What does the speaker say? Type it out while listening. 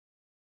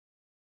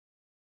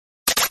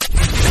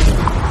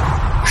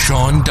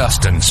Sean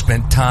Dustin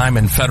spent time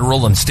in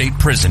federal and state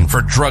prison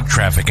for drug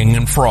trafficking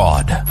and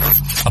fraud.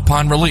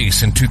 Upon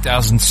release in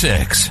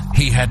 2006,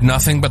 he had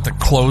nothing but the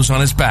clothes on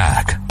his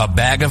back, a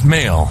bag of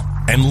mail,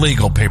 and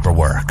legal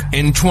paperwork.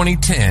 In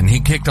 2010,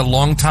 he kicked a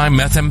long-time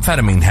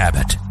methamphetamine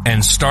habit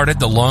and started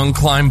the long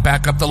climb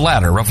back up the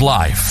ladder of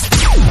life.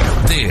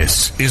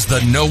 This is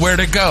the Nowhere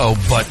to Go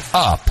But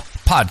Up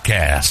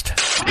podcast.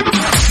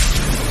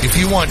 If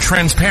you want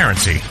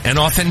transparency and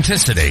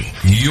authenticity,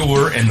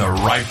 you're in the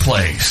right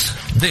place.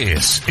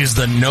 This is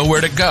the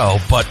Nowhere to Go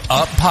But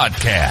Up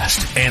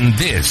podcast, and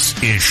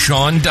this is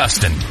Sean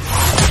Dustin.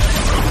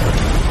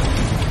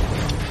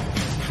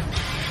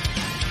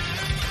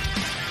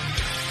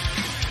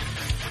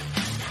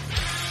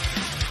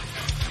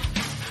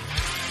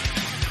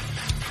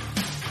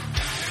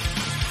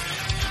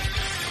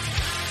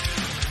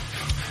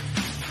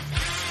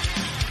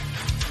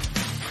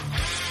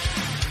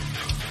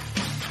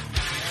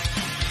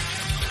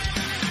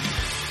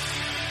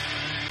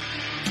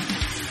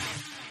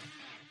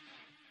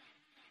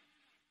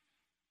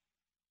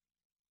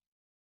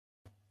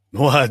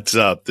 What's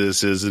up?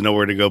 This is the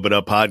Nowhere to Go But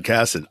Up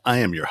podcast, and I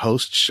am your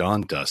host,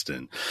 Sean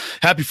Dustin.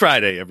 Happy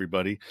Friday,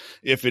 everybody.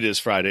 If it is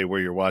Friday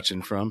where you're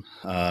watching from,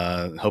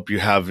 hope you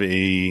have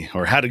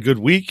had a good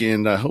week,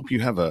 and I hope you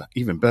have a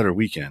even better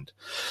weekend.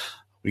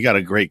 We got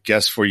a great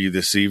guest for you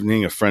this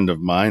evening, a friend of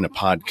mine, a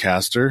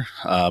podcaster.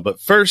 But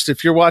first,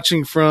 if you're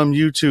watching from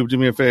YouTube, do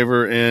me a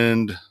favor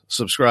and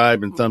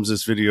subscribe and thumbs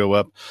this video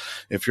up.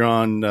 If you're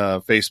on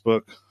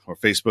Facebook or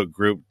Facebook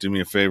group, do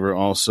me a favor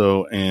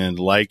also and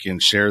like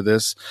and share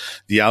this.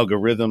 The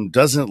algorithm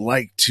doesn't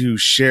like to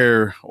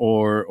share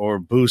or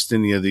boost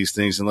any of these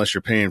things unless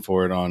you're paying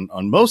for it on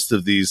most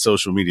of these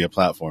social media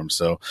platforms.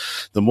 So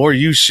the more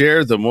you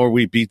share, the more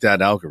we beat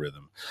that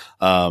algorithm.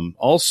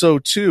 Also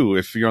too,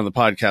 if you're on the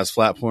podcast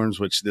platforms,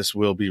 which this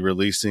will be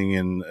releasing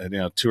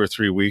in 2 or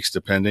 3 weeks,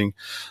 depending,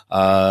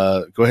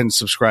 go ahead and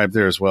subscribe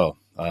there as well.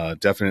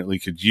 Definitely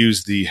could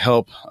use the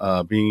help,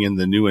 being in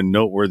the new and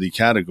noteworthy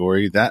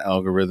category. That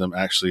algorithm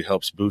actually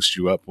helps boost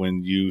you up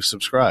when you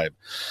subscribe.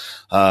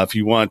 If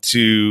you want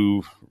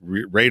to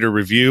rate or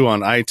review on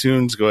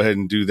iTunes, go ahead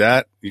and do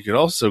that. You could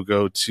also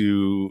go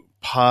to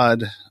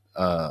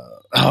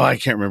I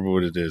can't remember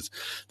what it is.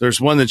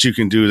 There's one that you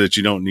can do that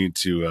you don't need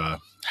to,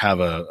 have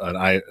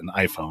an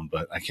iPhone,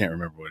 but I can't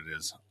remember what it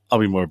is. I'll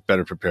be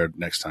better prepared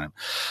next time.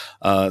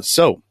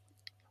 So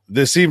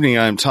this evening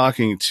I'm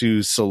talking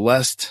to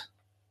Celeste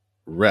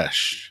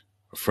Resch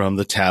from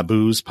the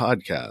Taboos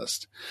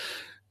podcast.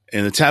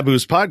 And the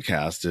Taboos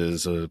podcast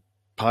is a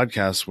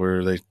podcast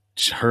where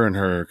her and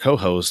her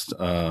co-host,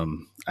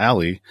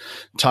 Allie,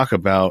 talk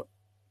about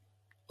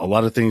a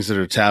lot of things that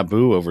are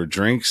taboo over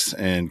drinks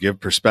and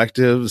give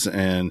perspectives.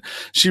 And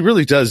she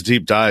really does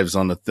deep dives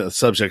on the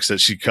subjects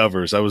that she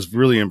covers. I was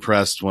really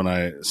impressed when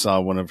I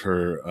saw one of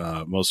her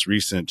most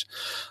recent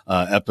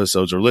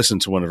episodes, or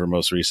listened to one of her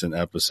most recent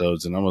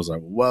episodes. And I was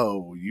like,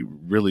 whoa, you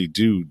really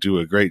do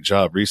a great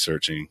job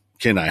researching.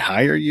 Can I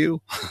hire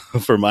you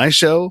for my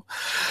show?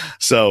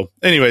 So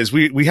anyways,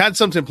 we had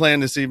something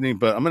planned this evening,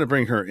 but I'm going to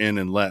bring her in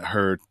and let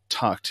her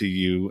talk to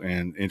you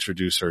and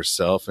introduce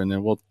herself. And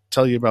then we'll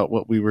tell you about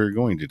what we were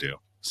going to do.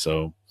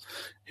 So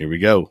here we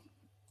go.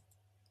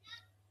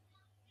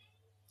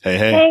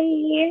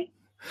 Hey.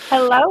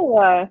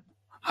 Hello.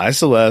 Hi,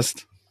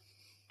 Celeste.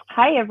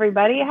 Hi,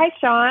 everybody. Hi,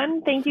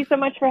 Sean. Thank you so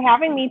much for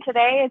having me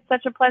today. It's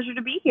such a pleasure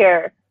to be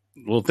here.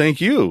 Well, thank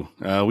you.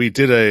 We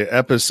did a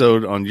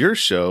episode on your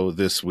show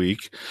this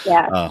week.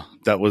 Yeah.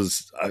 That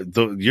was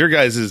your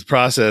guys'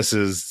 process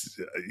is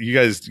you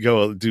guys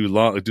go do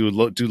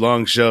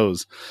long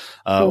shows,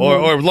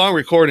 or long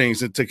recordings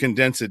to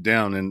condense it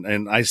down.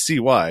 And I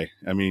see why.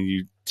 I mean,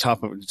 you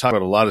talk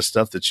about a lot of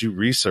stuff that you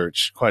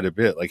research quite a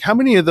bit. Like, how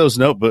many of those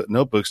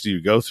notebooks do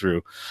you go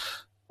through?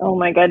 Oh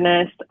my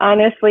goodness.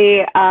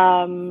 Honestly,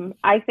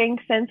 I think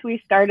since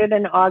we started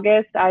in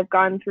August, I've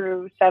gone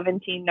through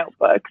 17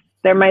 notebooks.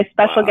 They're my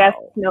special guest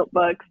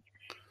notebooks.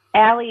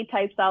 Allie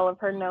types all of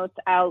her notes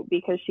out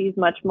because she's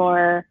much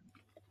more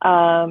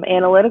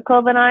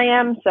analytical than I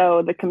am.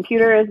 So the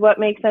computer is what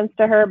makes sense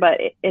to her. But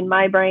in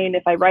my brain,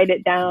 if I write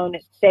it down,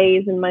 it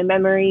stays in my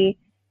memory.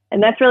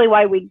 And that's really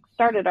why we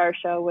started our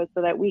show, was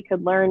so that we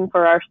could learn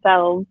for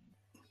ourselves.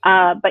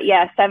 But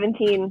yeah,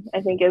 17, I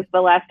think, is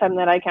the last time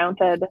that I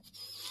counted.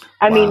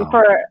 I mean,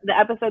 for the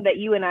episode that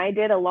you and I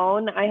did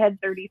alone, I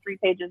had 33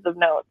 pages of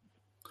notes.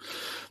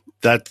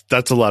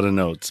 That's a lot of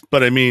notes,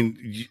 but I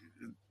mean,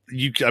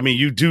 you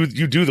do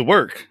the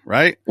work,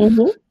 right?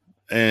 Mm-hmm.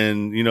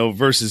 And,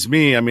 versus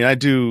me, I mean, I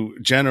do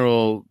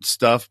general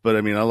stuff, but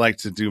I mean, I like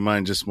to do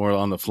mine just more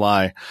on the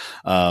fly.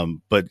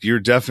 But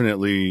you're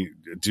definitely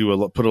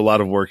put a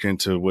lot of work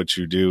into what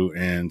you do.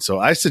 And so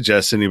I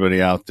suggest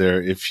anybody out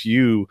there, if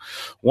you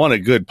want a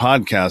good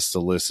podcast to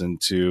listen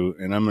to,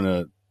 and I'm going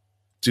to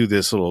do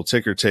this little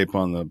ticker tape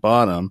on the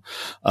bottom,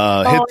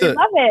 I love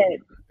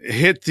it.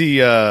 hit the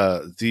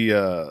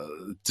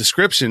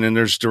description, and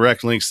there's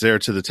direct links there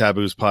to the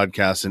Taboos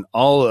podcast and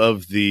all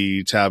of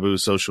the Taboo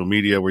social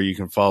media where you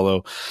can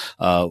follow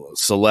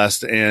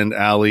Celeste and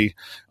Allie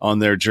on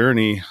their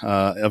journey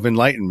of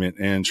enlightenment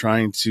and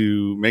trying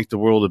to make the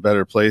world a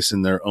better place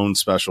in their own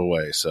special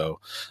way. So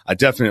I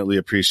definitely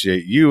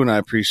appreciate you, and I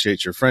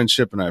appreciate your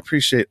friendship, and I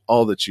appreciate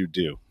all that you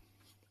do.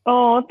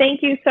 Oh,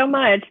 thank you so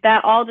much.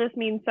 That all just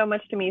means so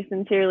much to me,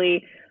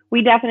 sincerely.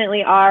 We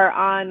definitely are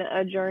on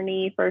a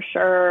journey for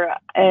sure.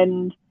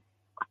 And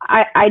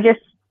I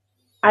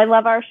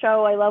love our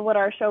show. I love what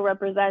our show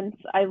represents.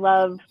 I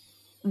love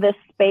the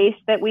space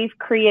that we've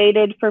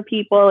created for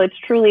people. It's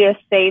truly a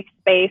safe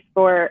space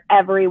for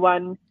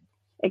everyone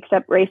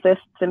except racists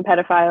and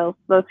pedophiles.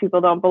 Those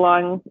people don't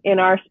belong in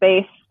our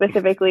space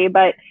specifically,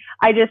 but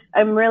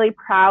I'm really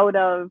proud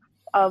of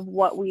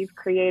what we've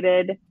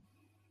created.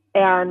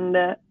 And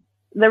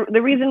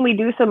the reason we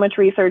do so much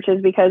research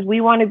is because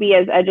we want to be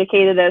as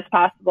educated as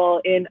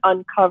possible in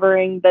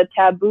uncovering the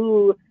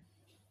taboo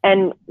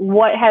and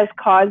what has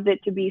caused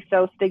it to be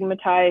so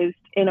stigmatized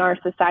in our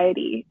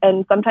society.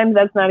 And sometimes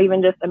that's not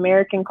even just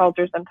American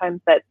culture.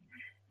 Sometimes that's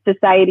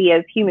society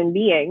as human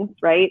beings,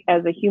 right?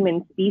 As a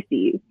human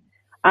species.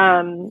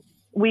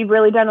 We've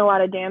really done a lot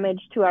of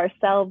damage to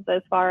ourselves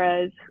as far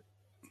as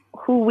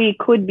who we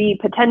could be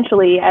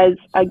potentially as,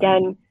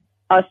 again,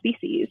 a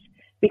species.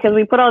 Because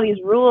we put all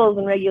these rules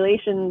and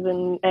regulations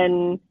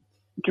and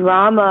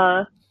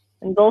drama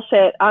and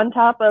bullshit on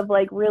top of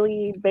like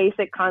really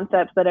basic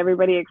concepts that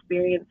everybody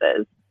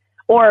experiences,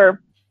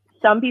 or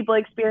some people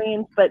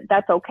experience, but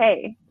that's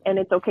okay. And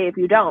it's okay if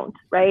you don't,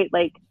 right?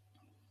 Like,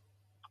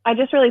 I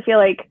just really feel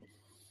like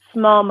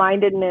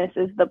small-mindedness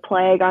is the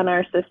plague on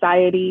our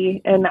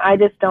society. And I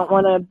just don't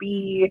want to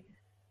be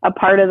a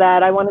part of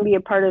that. I want to be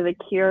a part of the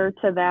cure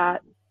to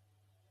that.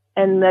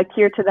 And the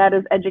cure to that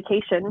is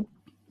education.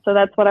 So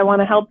that's what I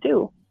want to help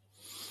do.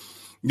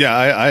 Yeah,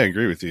 I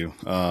agree with you.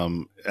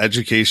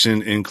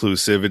 Education,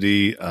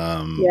 inclusivity,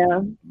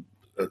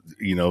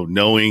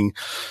 knowing,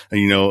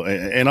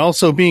 and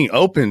also being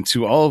open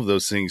to all of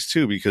those things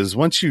too, because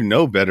once you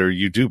know better,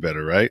 you do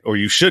better, right? Or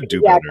you should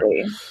do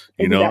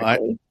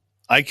better.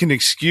 I can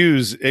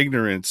excuse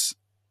ignorance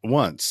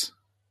once.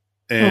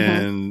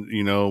 And,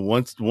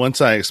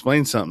 once I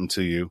explain something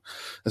to you,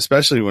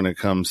 especially when it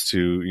comes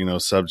to,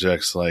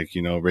 subjects like,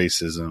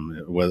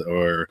 racism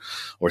or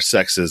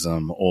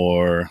sexism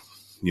or,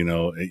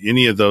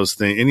 any of those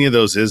things, any of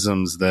those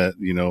isms that,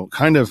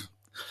 kind of,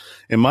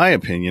 in my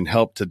opinion,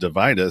 help to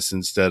divide us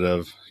instead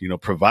of,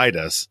 provide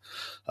us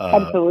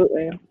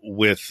absolutely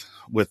with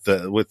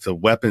the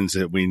weapons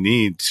that we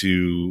need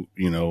to,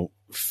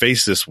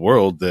 face this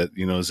world that,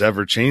 is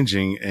ever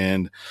changing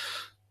and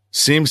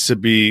seems to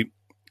be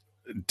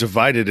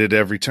divided at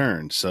every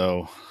turn.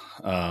 So,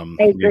 I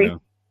agree.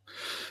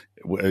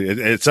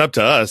 It's up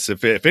to us.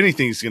 If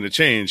anything's going to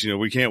change,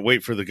 we can't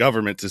wait for the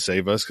government to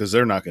save us because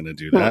they're not going to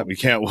do that. We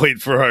can't wait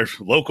for our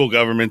local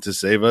government to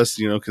save us,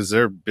 because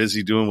they're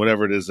busy doing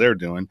whatever it is they're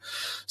doing.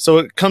 So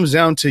it comes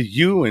down to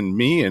you and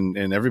me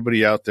and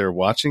everybody out there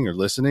watching or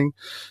listening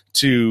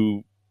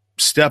to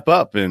step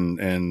up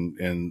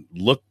and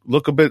look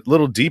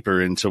little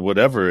deeper into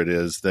whatever it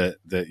is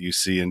that you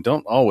see, and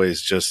don't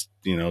always just,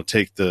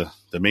 take the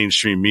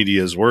mainstream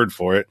media's word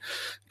for it,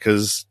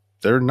 because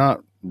they're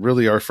not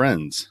really our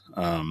friends.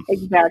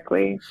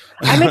 Exactly.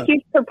 I'm a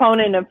huge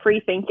proponent of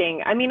free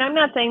thinking. I mean, I'm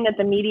not saying that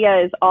the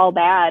media is all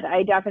bad.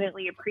 I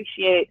definitely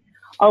appreciate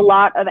a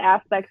lot of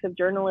aspects of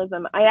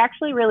journalism. I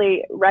actually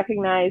really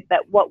recognize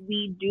that what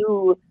we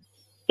do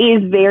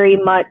is very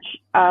much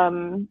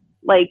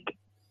like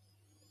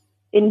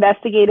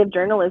investigative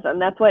journalism.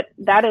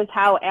 That is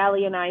how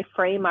Allie and I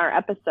frame our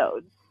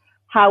episodes.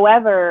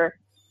 However,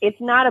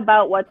 it's not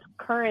about what's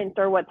current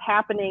or what's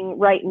happening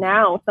right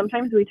now.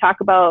 Sometimes we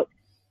talk about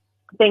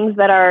things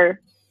that are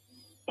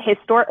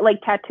historic,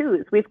 like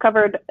tattoos. We've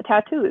covered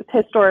tattoos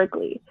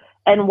historically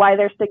and why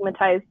they're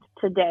stigmatized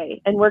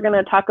today. And we're going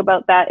to talk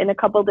about that in a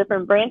couple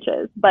different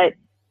branches. But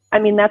I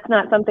mean, that's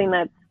not something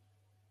that's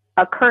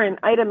a current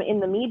item in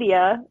the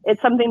media.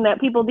 It's something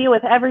that people deal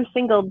with every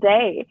single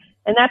day.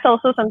 And that's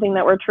also something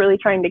that we're truly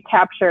trying to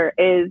capture,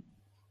 is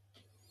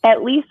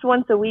at least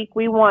once a week,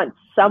 we want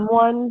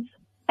someone's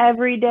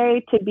every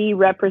day to be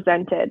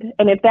represented.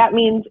 And if that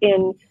means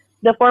in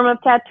the form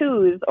of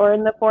tattoos, or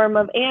in the form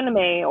of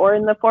anime, or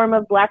in the form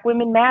of Black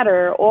Women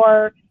Matter,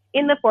 or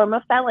in the form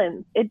of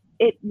felons, it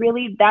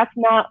really, that's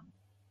not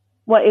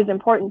what is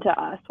important to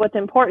us. What's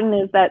important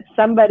is that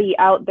somebody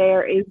out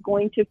there is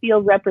going to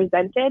feel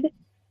represented,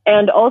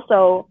 and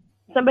also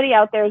somebody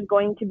out there is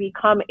going to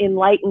become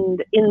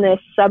enlightened in this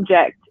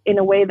subject in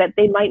a way that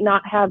they might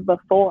not have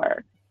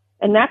before.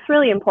 And that's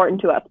really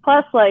important to us.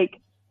 Plus, like,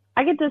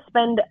 I get to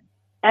spend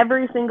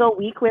every single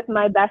week with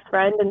my best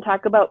friend and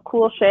talk about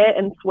cool shit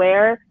and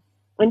swear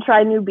and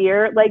try new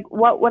beer. Like,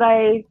 what would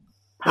I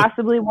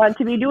possibly want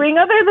to be doing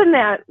other than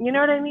that? You know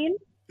what I mean?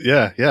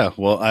 Yeah.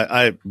 Well,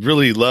 I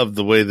really love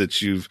the way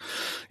that you've,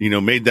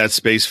 made that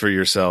space for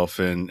yourself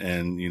and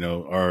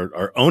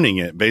are owning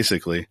it,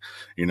 basically,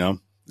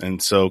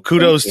 and so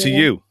kudos to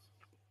you.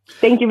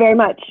 Thank you very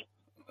much.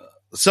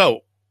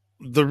 So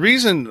the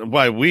reason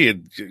why we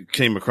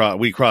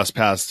crossed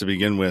paths to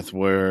begin with,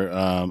 where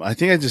I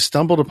think I just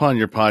stumbled upon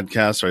your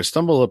podcast, or I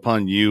stumbled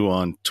upon you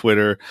on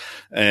Twitter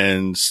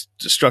and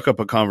struck up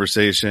a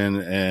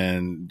conversation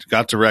and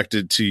got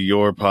directed to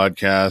your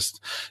podcast.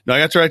 No, I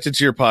got directed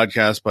to your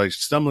podcast by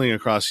stumbling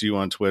across you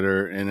on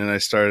Twitter. And then I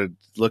started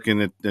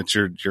looking at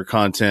your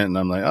content, and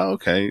I'm like, oh,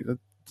 okay.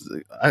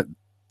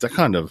 That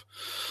kind of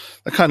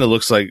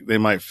looks like they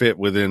might fit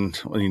within,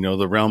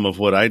 the realm of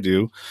what I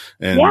do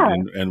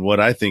and what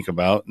I think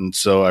about. And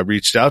so I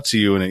reached out to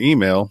you in an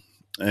email,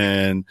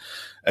 and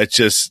it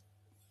just,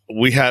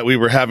 we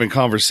were having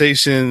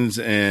conversations,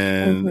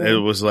 and it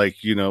was like,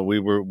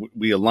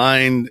 we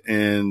aligned,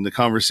 and the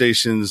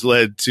conversations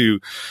led to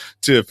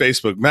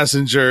Facebook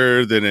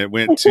Messenger. Then it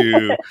went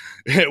to,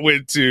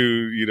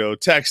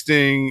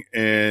 texting.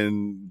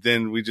 And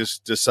then we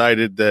just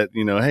decided that,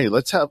 hey,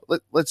 let's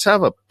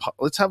have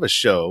a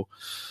show,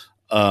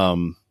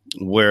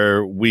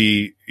 where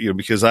we,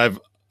 because I'm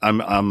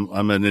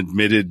an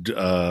admitted,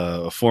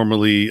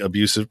 formerly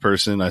abusive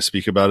person. I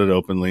speak about it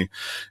openly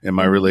in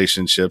my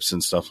relationships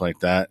and stuff like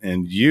that.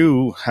 And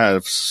you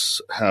have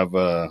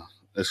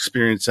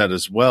experienced that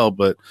as well,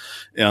 but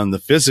on the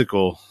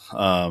physical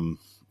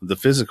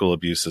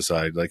abuse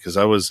side, like, cause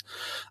I was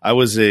a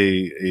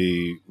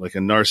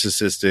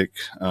narcissistic,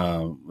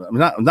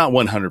 not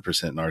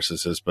 100%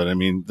 narcissist, but I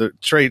mean, the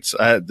traits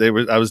I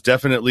was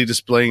definitely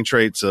displaying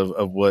traits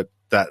of what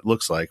that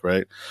looks like.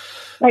 Right.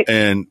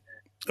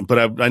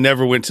 But I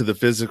never went to the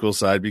physical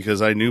side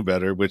because I knew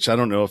better, which I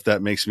don't know if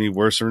that makes me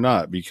worse or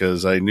not,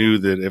 because I knew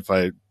that if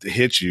I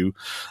hit you,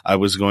 I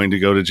was going to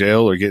go to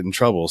jail or get in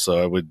trouble. So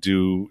I would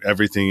do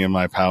everything in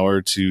my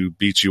power to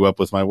beat you up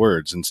with my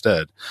words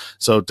instead.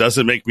 So it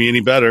doesn't make me any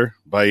better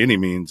by any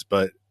means,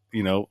 but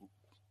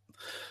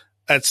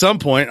at some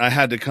point I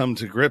had to come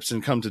to grips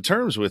and come to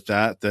terms with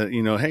that,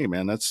 hey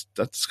man, that's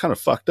kind of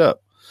fucked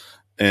up.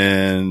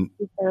 And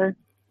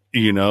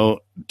do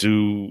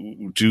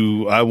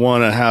I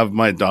want to have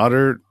my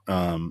daughter,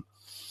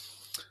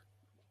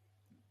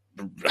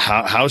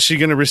 how's she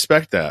going to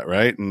respect that?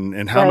 Right.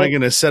 And how am I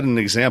going to set an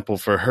example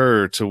for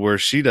her to where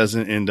she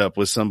doesn't end up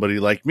with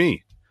somebody like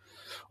me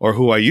or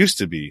who I used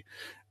to be?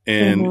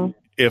 And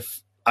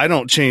if I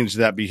don't change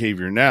that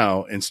behavior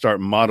now and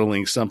start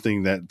modeling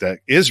something that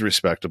is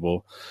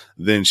respectable,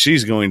 then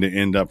she's going to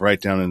end up right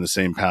down in the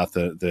same path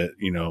that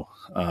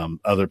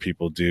other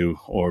people do,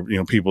 or,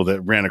 people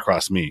that ran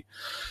across me.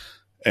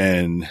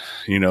 And,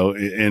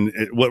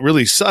 what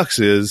really sucks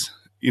is,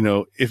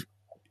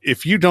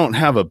 if you don't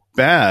have a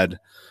bad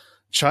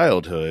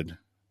childhood,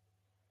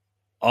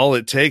 all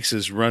it takes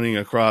is running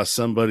across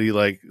somebody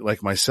like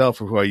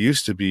myself, or who I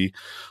used to be,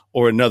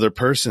 or another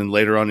person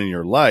later on in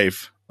your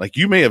life. Like,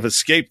 you may have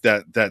escaped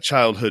that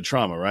childhood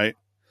trauma, right?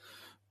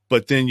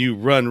 But then you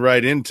run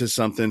right into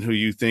something who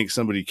you think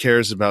somebody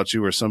cares about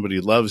you or somebody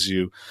loves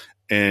you,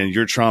 and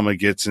your trauma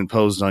gets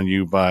imposed on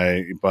you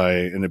by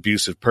an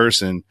abusive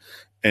person.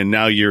 And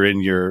now you're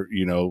in your,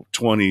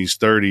 20s,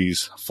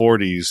 30s,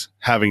 40s,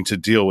 having to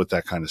deal with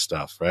that kind of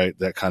stuff, right?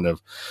 That kind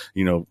of,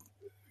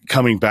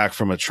 coming back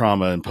from a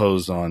trauma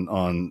imposed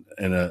on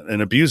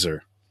an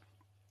abuser.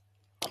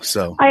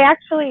 So I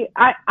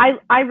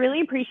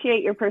really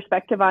appreciate your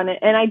perspective on it.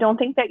 And I don't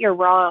think that you're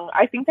wrong.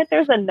 I think that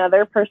there's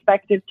another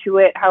perspective to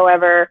it.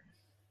 However,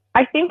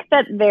 I think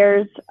that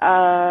there's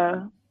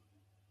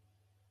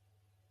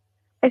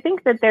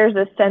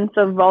a sense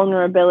of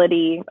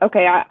vulnerability.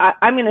 Okay,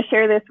 I'm going to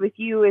share this with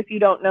you if you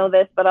don't know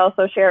this, but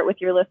also share it with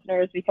your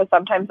listeners, because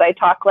sometimes I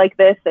talk like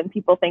this and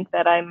people think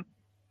that I'm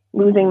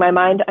losing my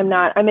mind. I'm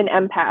not. I'm an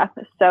empath.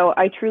 So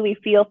I truly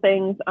feel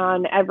things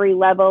on every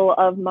level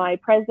of my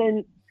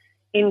presence,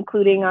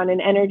 including on an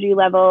energy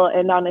level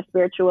and on a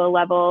spiritual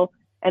level.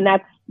 And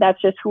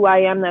that's just who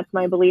I am. That's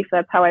my belief.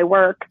 That's how I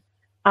work.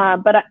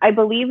 But I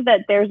believe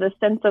that there's a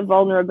sense of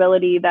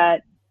vulnerability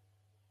that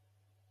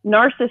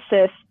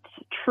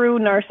true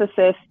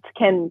narcissists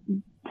can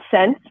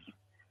sense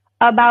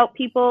about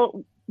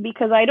people,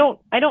 because I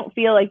don't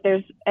feel like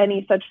there's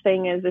any such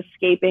thing as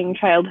escaping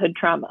childhood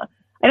trauma.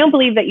 I don't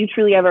believe that you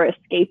truly ever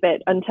escape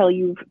it until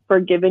you've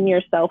forgiven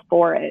yourself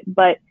for it.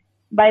 But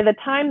by the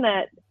time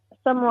that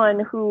someone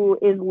who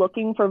is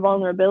looking for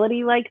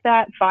vulnerability like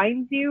that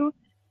finds you,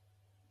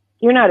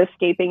 you're not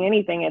escaping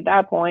anything at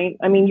that point.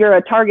 I mean, you're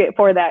a target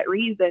for that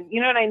reason. You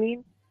know what I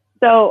mean?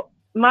 So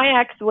my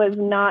ex was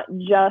not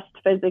just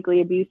physically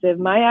abusive.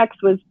 My ex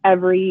was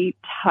every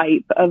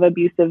type of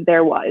abusive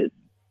there was.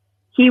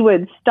 He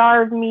would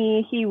starve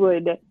me. He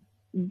would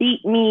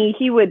beat me.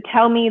 He would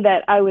tell me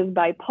that I was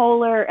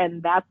bipolar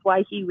and that's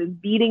why he was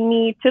beating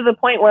me, to the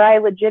point where I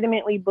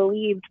legitimately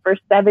believed for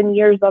 7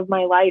 years of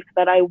my life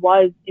that I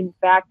was in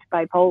fact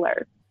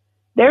bipolar.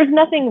 There's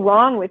nothing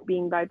wrong with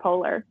being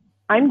bipolar.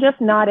 I'm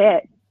just not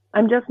it.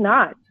 I'm just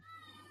not.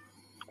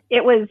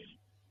 It was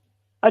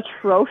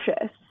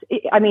atrocious.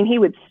 I mean, he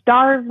would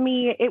starve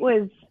me. It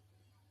was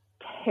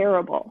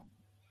terrible.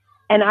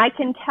 And I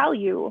can tell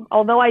you,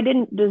 although I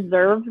didn't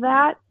deserve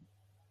that,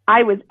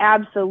 I was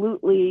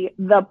absolutely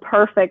the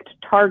perfect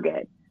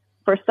target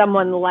for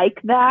someone like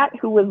that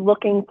who was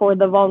looking for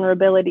the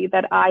vulnerability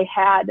that I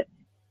had,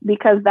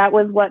 because that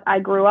was what I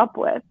grew up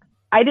with.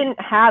 I didn't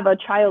have a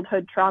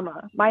childhood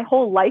trauma. My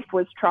whole life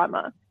was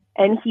trauma.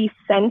 And he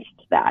sensed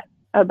that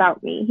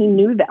about me. He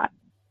knew that.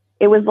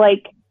 It was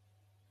like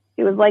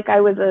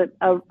I was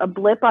a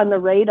blip on the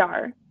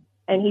radar,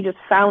 and he just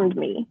found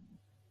me.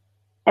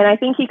 And I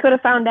think he could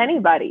have found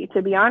anybody,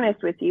 to be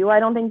honest with you.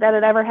 I don't think that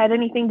it ever had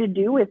anything to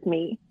do with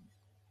me.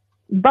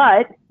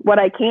 But what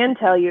I can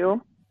tell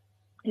you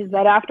is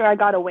that after I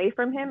got away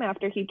from him,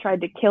 after he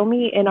tried to kill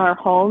me in our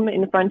home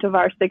in front of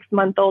our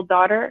 6-month-old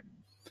daughter,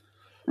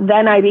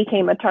 then I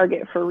became a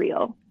target for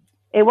real.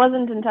 It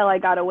wasn't until I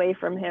got away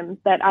from him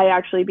that I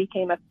actually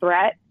became a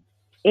threat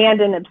and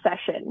an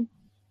obsession.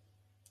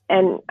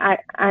 And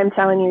I'm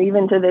telling you,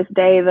 even to this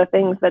day, the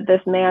things that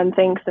this man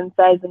thinks and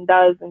says and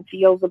does and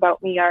feels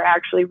about me are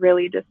actually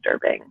really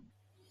disturbing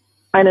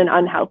on an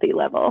unhealthy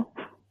level.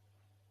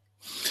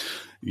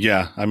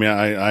 Yeah. I mean,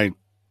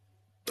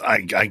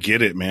 I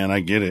get it, man. I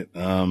get it.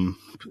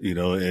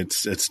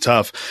 It's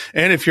tough.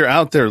 And if you're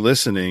out there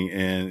listening,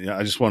 and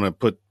I just want to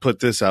put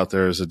this out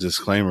there as a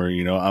disclaimer,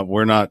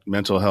 we're not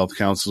mental health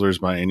counselors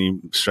by any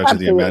stretch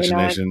Absolutely of the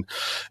imagination. Not.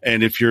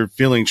 And if you're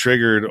feeling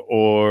triggered,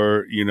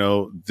 or,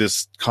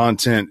 this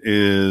content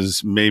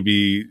is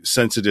maybe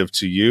sensitive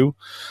to you,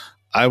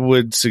 I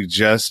would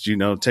suggest,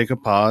 take a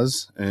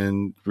pause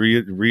and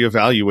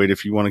reevaluate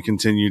if you want to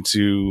continue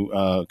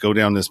to go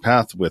down this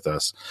path with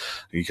us,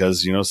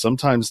 because,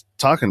 sometimes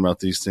talking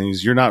about these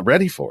things, you're not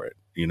ready for it.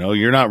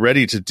 You're not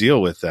ready to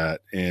deal with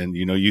that. And,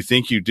 you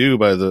think you do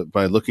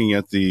by looking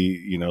at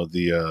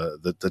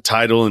the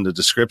title and the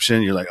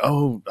description. You're like,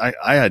 oh, I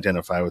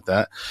identify with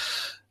that.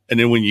 And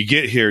then when you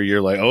get here,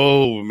 you're like,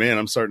 oh man,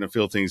 I'm starting to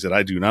feel things that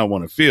I do not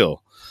want to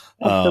feel.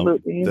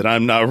 That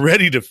I'm not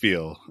ready to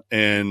feel.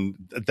 And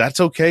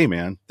that's okay,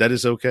 man. That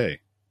is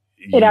okay.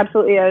 It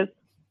absolutely is.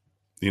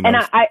 And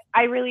I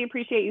really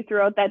appreciate you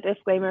threw out that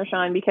disclaimer,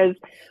 Sean, because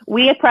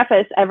we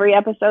preface every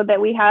episode that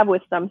we have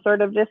with some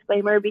sort of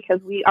disclaimer,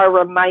 because we are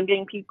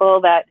reminding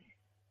people that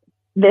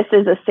this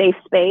is a safe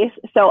space.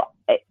 So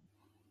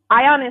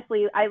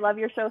I love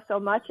your show so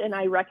much, and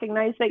I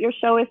recognize that your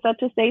show is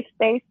such a safe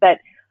space that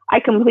I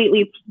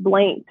completely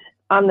blanked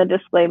on the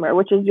disclaimer,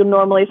 which is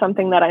normally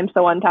something that I'm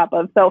so on top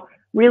of. So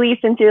really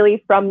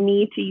sincerely from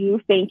me to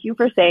you, thank you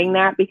for saying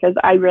that, because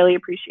I really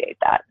appreciate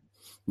that.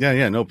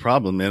 Yeah, no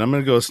problem, man. I'm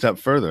going to go a step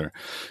further.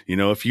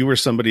 If you were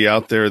somebody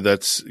out there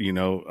that's,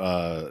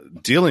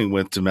 dealing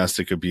with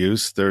domestic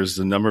abuse, there's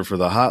the number for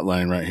the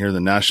hotline right here,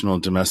 the National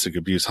Domestic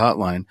Abuse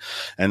Hotline.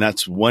 And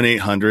that's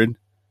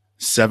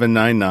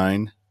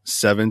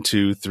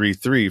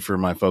 1-800-799-7233 for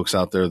my folks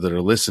out there that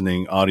are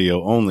listening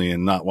audio only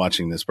and not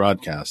watching this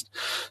broadcast.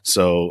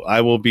 So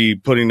I will be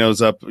putting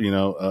those up,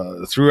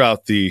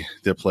 throughout the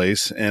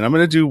place. And I'm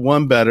going to do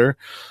one better,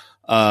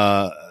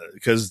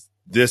 because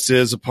this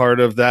is a part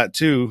of that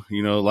too. A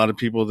lot of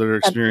people that are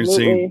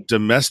experiencing Absolutely.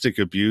 Domestic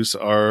abuse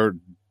are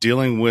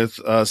dealing with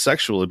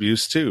sexual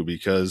abuse too,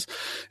 because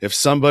if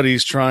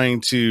somebody's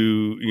trying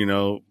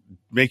to,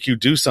 make you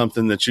do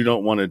something that you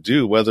don't want to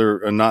do,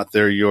 whether or not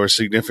they're your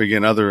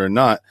significant other or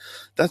not,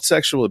 that's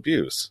sexual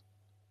abuse.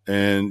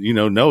 And,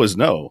 no is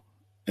no.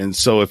 And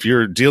so if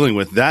you're dealing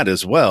with that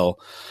as well,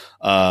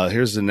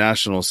 here's the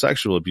National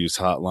Sexual Abuse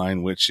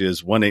Hotline, which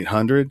is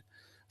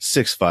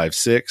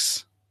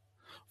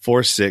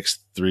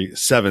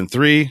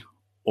 1-800-656-4673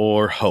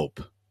 or HOPE.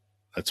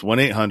 That's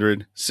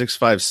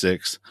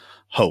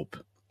 1-800-656-HOPE.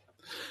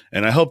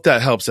 And I hope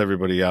that helps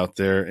everybody out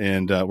there.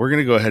 And we're going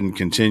to go ahead and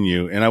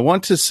continue. And I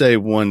want to say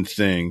one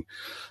thing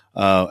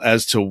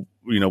as to,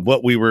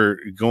 what we were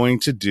going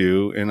to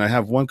do. And I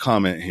have one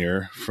comment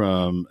here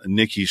from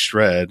Nikki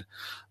Shred.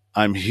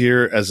 I'm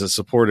here as a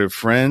supportive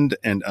friend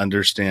and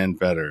understand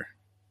better.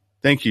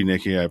 Thank you,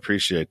 Nikki. I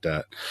appreciate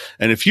that.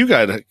 And if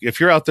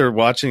you're out there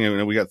watching,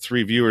 and we got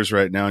 3 viewers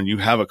right now, and you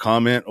have a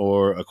comment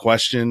or a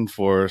question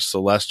for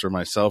Celeste or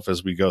myself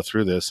as we go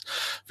through this,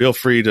 feel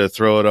free to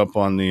throw it up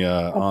on the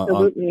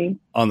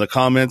on the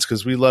comments,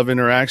 because we love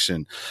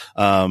interaction.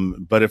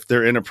 But if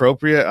they're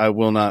inappropriate, I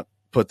will not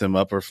put them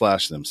up or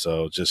flash them.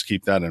 So just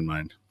keep that in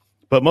mind.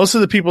 But most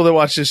of the people that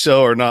watch this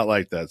show are not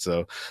like that.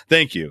 So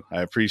thank you.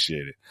 I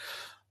appreciate it.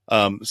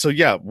 So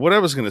yeah, what I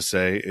was going to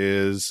say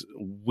is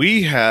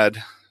we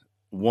had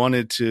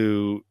wanted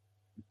to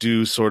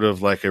do sort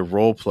of like a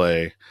role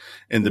play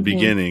in the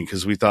beginning,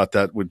 because we thought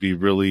that would be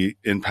really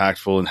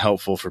impactful and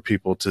helpful for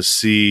people to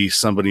see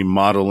somebody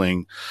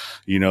modeling,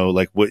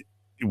 like what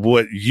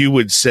you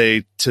would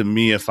say to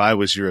me if I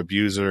was your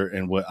abuser,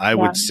 and what I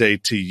would say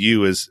to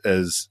you as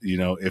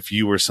if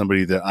you were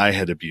somebody that I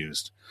had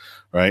abused,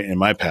 right, in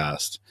my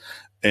past.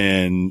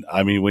 And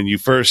I mean, when you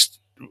first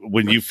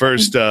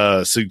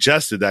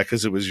suggested that,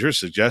 because it was your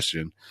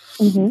suggestion,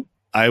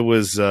 I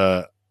was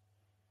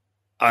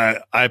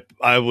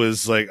I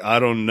was like, I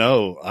don't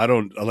know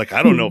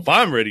if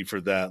I'm ready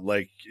for that.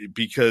 Like,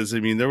 because I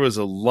mean, there was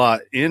a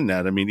lot in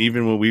that. I mean,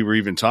 even when we were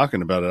even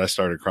talking about it, I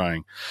started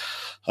crying.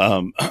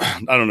 I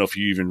don't know if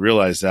you even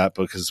realized that,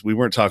 because we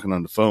weren't talking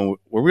on the phone.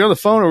 Were we on the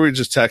phone, or were we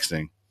just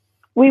texting?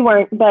 We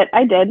weren't, but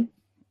I did.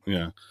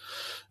 Yeah.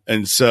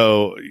 And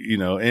so,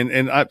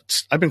 and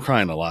I've been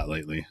crying a lot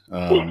lately.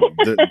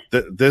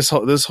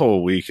 This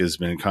whole week has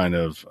been kind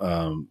of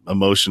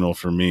emotional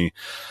for me.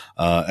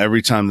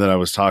 Every time that I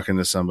was talking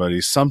to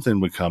somebody, something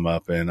would come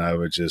up and I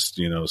would just,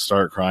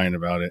 start crying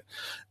about it.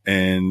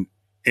 And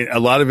a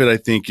lot of it, I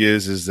think,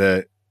 is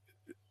that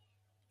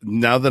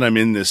now that I'm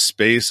in this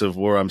space of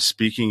where I'm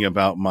speaking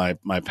about my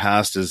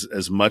past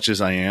as much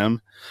as I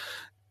am,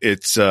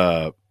 it's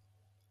the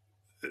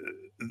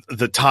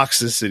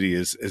toxicity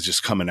is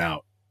just coming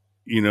out.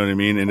 You know what I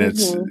mean? And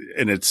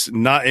it's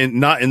not in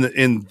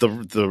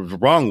the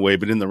wrong way,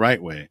 but in the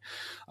right way.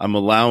 I'm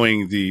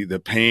allowing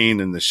the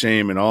pain and the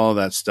shame and all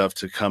that stuff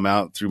to come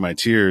out through my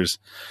tears,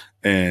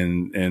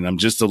 and I'm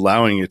just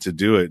allowing it to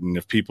do it. And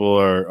if people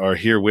are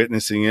here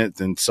witnessing it,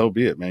 then so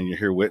be it, man. You're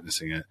here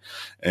witnessing it.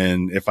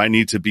 And if I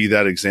need to be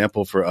that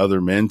example for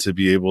other men to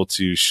be able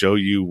to show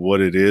you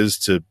what it is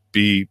to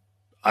be,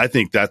 I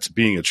think that's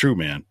being a true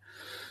man.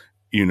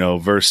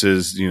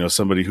 Versus,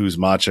 somebody who's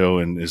macho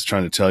and is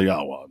trying to tell you,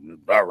 oh, well,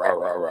 rah, rah,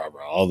 rah, rah,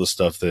 rah, all the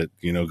stuff that,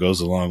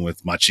 goes along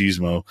with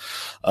machismo.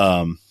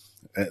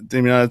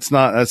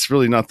 That's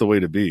really not the way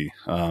to be.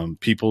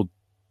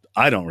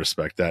 I don't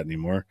respect that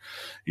anymore.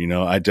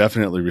 I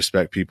definitely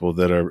respect people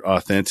that are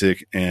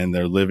authentic and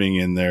they're living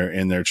in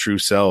their true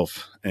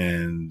self.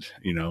 And,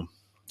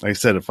 like I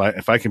said,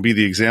 if I can be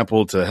the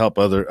example to help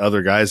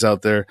other guys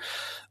out there,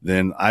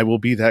 then I will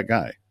be that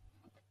guy.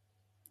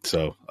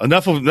 So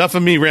enough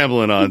of me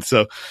rambling on.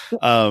 So,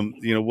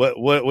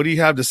 what do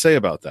you have to say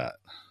about that?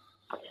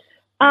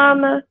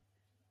 I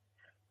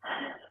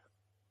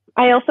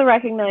also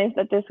recognize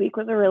that this week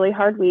was a really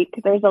hard week.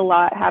 There's a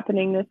lot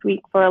happening this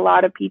week for a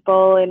lot of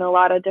people and a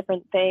lot of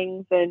different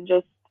things, and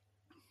just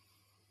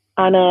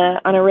on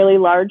a really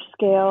large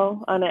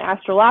scale, on an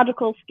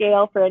astrological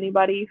scale for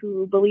anybody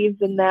who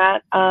believes in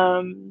that.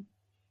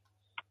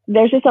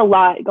 There's just a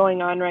lot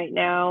going on right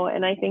now.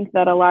 And I think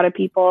that a lot of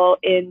people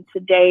in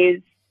today's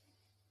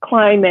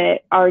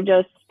climate are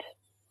just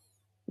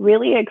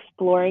really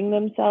exploring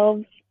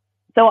themselves.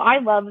 So I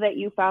love that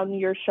you found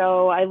your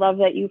show. I love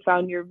that you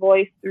found your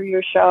voice through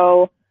your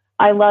show.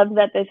 I love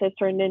that this has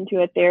turned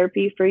into a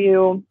therapy for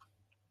you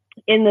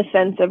in the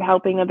sense of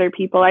helping other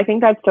people. I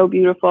think that's so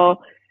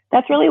beautiful.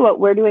 That's really what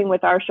we're doing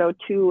with our show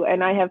too.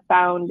 And I have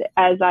found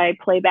as I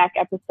play back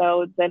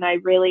episodes and I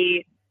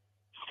really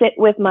sit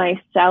with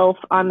myself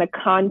on the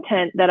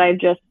content that I've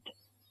just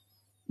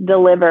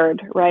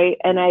delivered, right?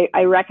 And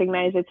I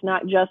recognize it's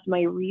not just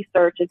my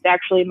research, it's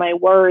actually my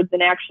words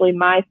and actually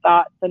my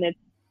thoughts, and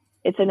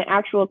it's an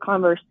actual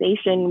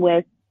conversation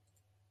with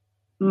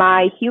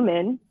my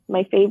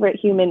favorite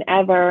human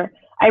ever.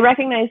 I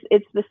recognize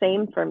it's the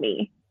same for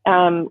me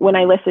when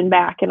I listen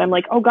back and I'm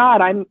like, oh God,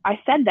 I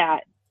said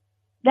that.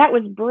 That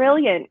was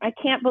brilliant. I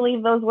can't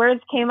believe those words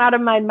came out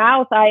of my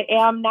mouth. I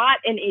am not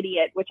an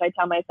idiot, which I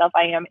tell myself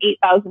I am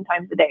 8,000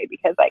 times a day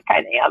because I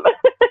kind of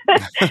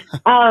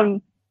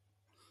am.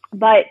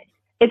 But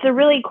it's a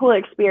really cool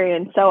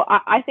experience. So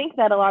I think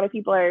that a lot of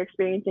people are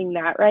experiencing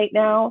that right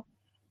now.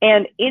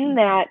 And in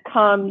that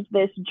comes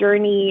this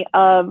journey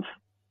of,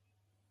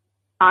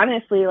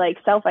 honestly, like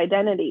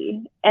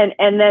self-identity. And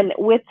then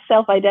with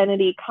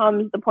self-identity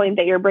comes the point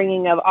that you're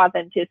bringing of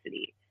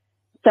authenticity.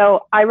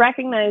 So I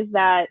recognize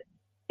that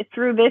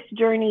through this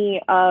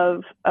journey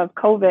of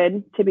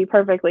COVID, to be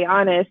perfectly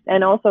honest,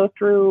 and also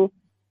through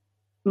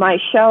my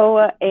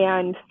show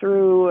and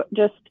through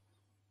just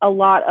a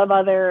lot of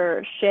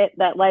other shit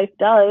that life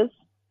does,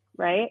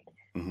 right?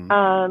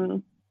 Mm-hmm.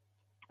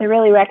 I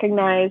really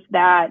recognize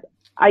that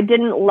I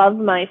didn't love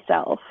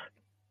myself,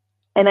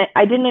 and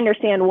I didn't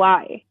understand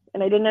why,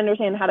 and I didn't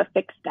understand how to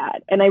fix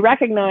that. And I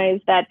recognize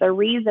that the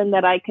reason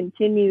that I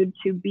continued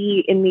to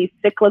be in these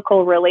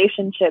cyclical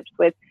relationships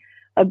with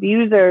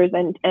abusers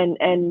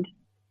and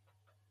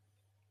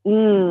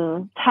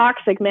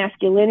toxic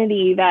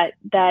masculinity that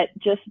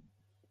just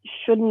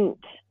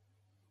shouldn't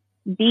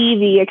be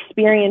the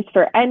experience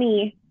for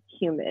any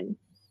human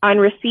on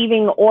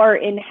receiving or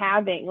in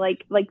having.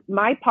 Like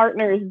my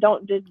partners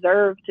don't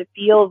deserve to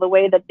feel the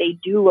way that they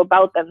do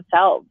about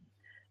themselves,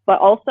 but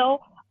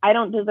also I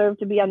don't deserve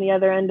to be on the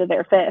other end of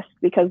their fist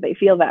because they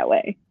feel that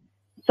way.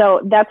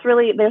 So that's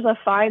really, there's a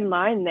fine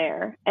line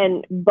there,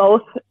 and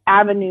both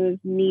avenues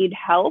need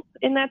help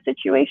in that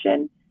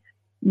situation.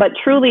 But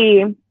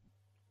truly,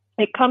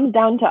 it comes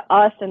down to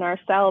us and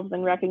ourselves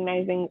and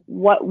recognizing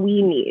what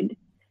we need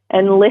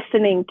and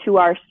listening to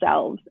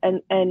ourselves.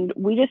 And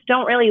we just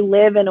don't really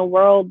live in a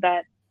world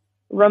that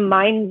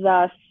reminds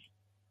us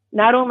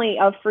not only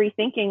of free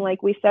thinking,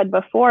 like we said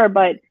before,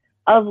 but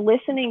of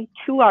listening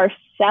to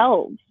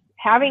ourselves,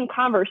 having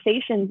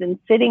conversations and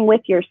sitting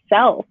with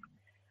yourself.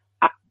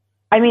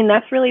 I mean,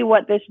 that's really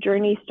what this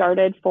journey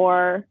started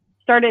for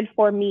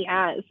me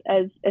as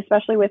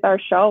especially with our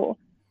show.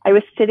 I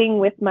was sitting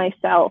with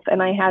myself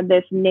and I had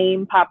this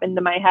name pop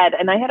into my head,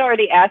 and I had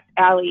already asked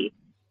Allie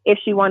if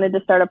she wanted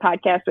to start a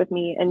podcast with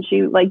me, and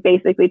she like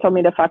basically told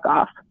me to fuck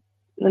off.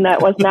 And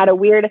that was not a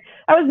weird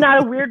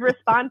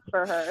response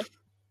for her.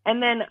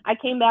 And then I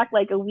came back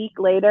like a week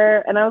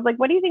later and I was like,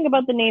 what do you think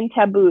about the name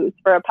Taboos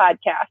for a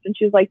podcast? And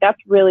she was like, that's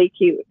really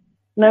cute.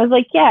 And I was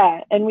like,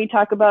 yeah. And we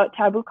talk about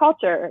taboo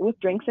culture with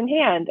drinks in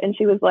hand. And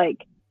she was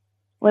like,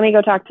 let me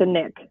go talk to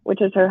Nick,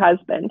 which is her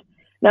husband.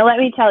 Now, let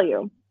me tell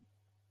you,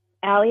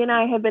 Allie and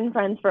I have been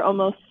friends for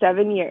almost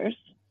 7 years.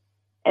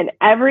 And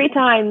every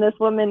time this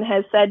woman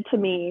has said to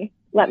me,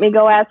 let me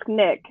go ask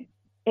Nick,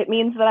 it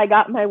means that I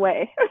got my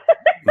way.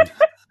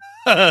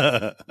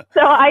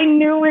 So I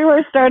knew we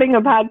were starting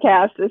a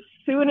podcast as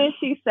soon as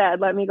she said,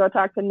 let me go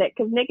talk to Nick,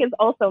 because Nick is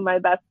also my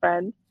best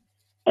friend.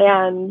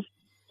 And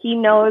he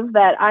knows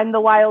that I'm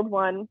the wild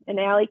one and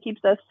Allie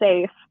keeps us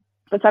safe,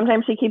 but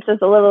sometimes she keeps us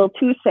a little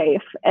too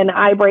safe and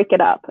I break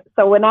it up.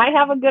 So when I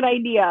have a good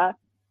idea,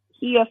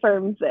 he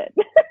affirms it.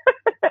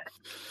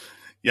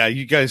 Yeah,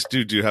 you guys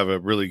do have a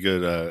really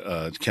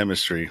good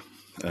chemistry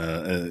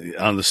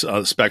on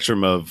the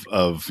spectrum of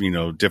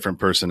different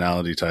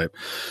personality type.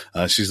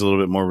 She's a little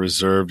bit more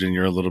reserved and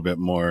you're a little bit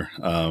more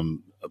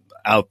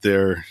out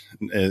there,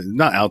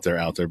 not out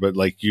there, but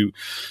like you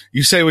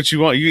say what you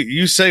want.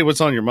 You say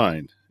what's on your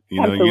mind,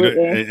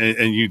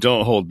 and you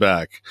don't hold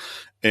back.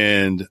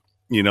 And,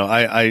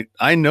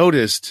 I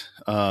noticed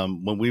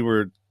when we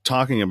were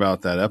talking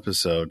about that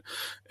episode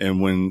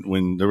and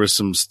when there was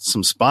some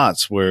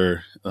spots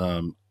where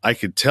I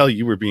could tell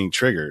you were being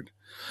triggered.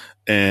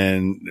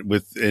 And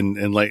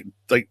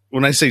like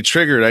when I say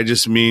triggered, I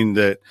just mean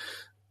that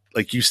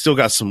like you still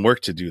got some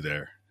work to do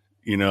there,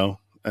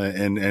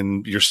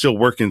 and you're still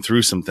working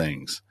through some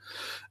things.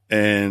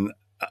 And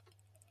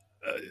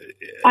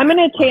I'm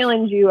going to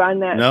challenge you on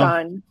that,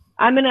 Sean.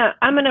 I'm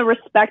going to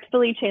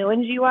respectfully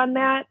challenge you on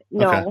that.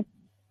 No, okay.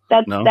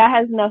 That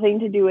has nothing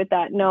to do with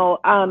that. No,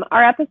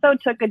 our episode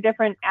took a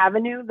different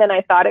avenue than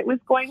I thought it was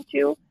going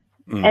to.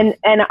 And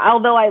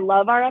although I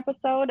love our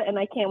episode and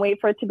I can't wait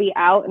for it to be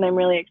out and I'm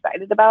really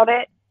excited about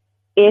it,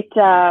 it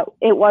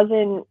was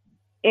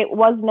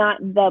not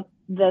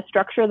the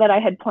structure that I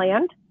had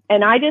planned.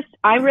 And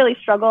I really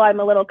struggle. I'm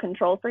a little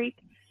control freak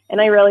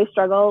and I really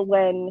struggle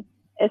when,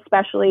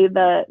 especially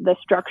the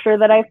structure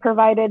that I've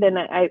provided. And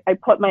I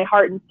put my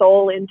heart and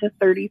soul into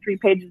 33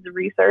 pages of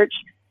research.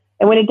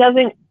 And when it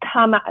doesn't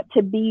come out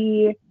to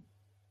be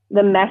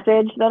the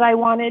message that I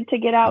wanted to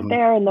get out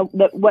there and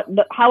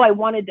how I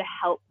wanted to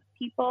help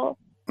people.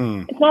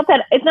 It's not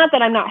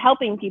that I'm not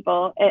helping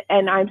people,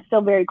 and I'm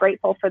still very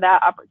grateful for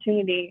that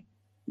opportunity.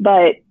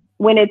 But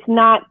when it's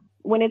not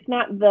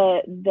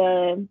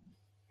the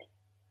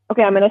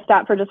okay, I'm going to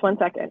stop for just 1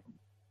 second.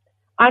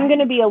 I'm going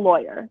to be a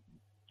lawyer.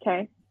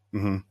 Okay.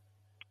 Mm-hmm.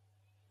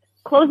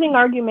 Closing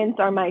arguments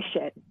are my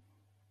shit.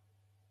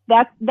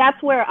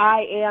 That's where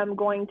I am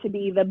going to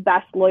be the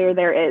best lawyer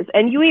there is.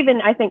 And you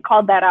even, I think,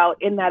 called that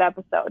out in that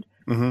episode.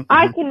 Mm-hmm.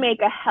 I can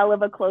make a hell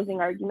of a closing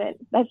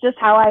argument. That's just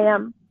how I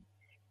am.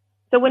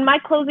 So when my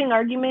closing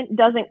argument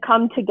doesn't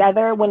come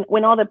together,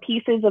 when all the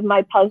pieces of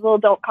my puzzle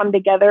don't come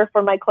together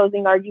for my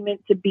closing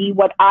argument to be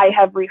what I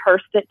have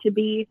rehearsed it to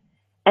be,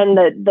 and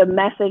the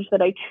message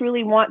that I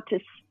truly want to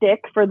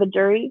stick for the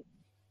jury,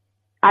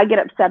 I get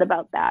upset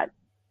about that.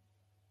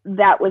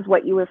 That was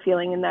what you were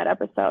feeling in that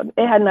episode.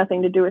 It had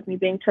nothing to do with me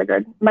being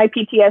triggered. My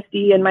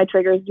PTSD and my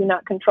triggers do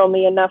not control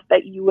me enough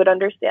that you would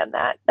understand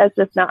that. That's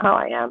just not how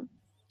I am.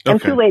 I'm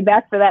too laid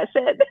back for that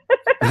shit.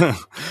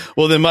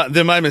 Well,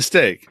 then my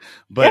mistake.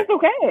 But that's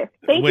okay.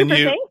 Thank you for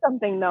saying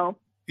something, though.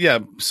 Yeah.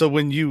 So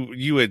when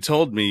you had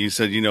told me, you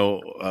said, we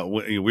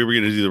were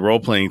going to do the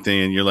role playing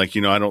thing, and you're like,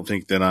 I don't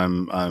think that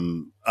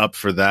I'm up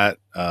for that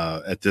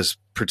at this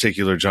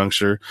particular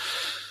juncture.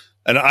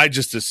 And I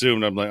just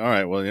assumed, I'm like, all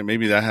right, well,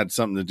 maybe that had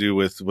something to do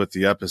with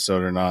the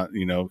episode or not,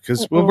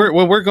 because when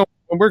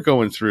we're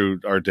going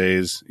through our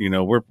days,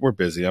 we're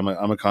busy. I'm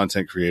a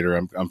content creator.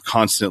 I'm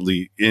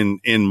constantly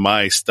in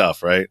my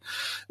stuff. Right.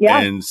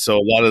 Yeah. And so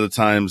a lot of the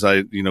times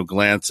I,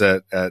 glance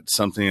at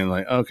something and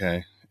like,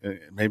 okay,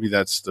 maybe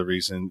that's the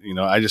reason,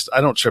 I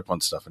don't trip on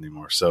stuff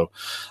anymore. So,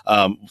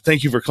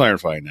 thank you for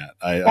clarifying that.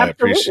 I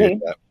appreciate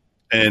that.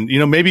 And,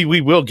 maybe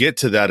we will get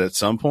to that at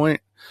some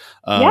point.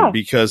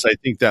 Because I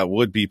think that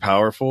would be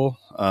powerful,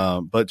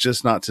 but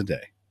just not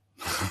today.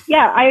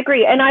 Yeah, I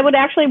agree. And I would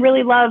actually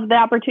really love the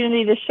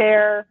opportunity to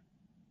share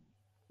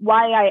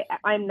why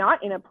I'm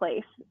not in a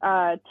place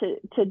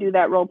to do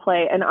that role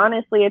play. And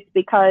honestly, it's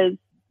because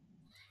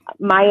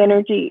my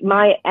energy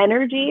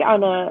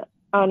on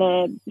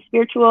a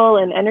spiritual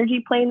and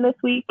energy plane this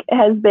week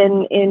has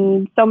been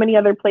in so many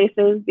other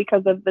places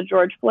because of the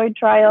George Floyd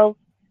trials,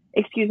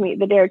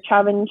 the Derek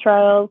Chauvin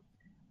trials,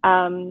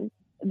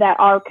 that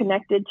are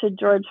connected to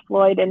George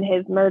Floyd and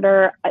his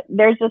murder.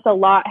 There's just a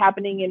lot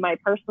happening in my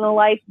personal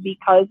life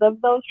because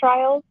of those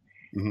trials.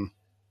 Mm-hmm.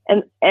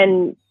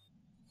 And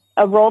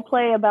a role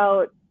play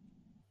about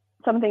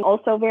something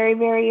also very,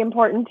 very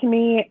important to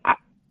me,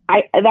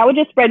 I that would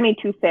just spread me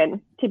too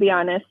thin, to be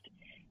honest.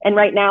 And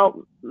right now,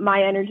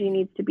 my energy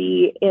needs to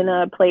be in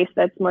a place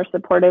that's more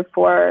supportive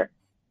for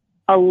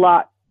a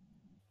lot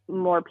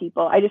more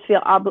people. I just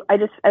feel,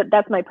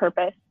 that's my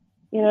purpose.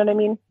 You know what I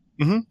mean?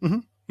 Mm-hmm. Mm-hmm.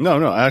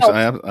 No,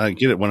 actually, I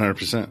get it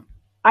 100%.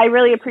 I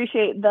really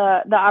appreciate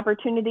the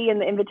opportunity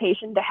and the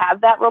invitation to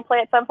have that role play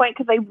at some point,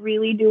 because I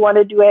really do want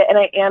to do it, and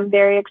I am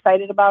very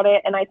excited about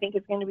it, and I think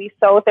it's going to be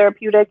so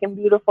therapeutic and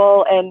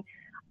beautiful, and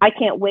I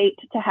can't wait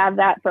to have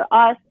that for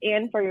us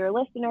and for your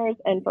listeners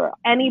and for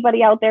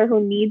anybody out there who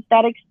needs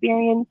that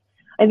experience.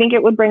 I think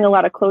it would bring a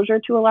lot of closure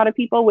to a lot of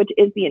people, which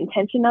is the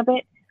intention of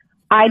it.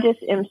 I just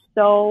am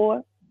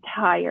so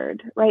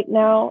tired right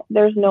now.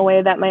 There's no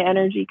way that my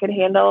energy could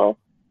handle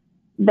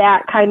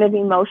that kind of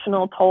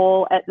emotional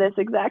toll at this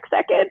exact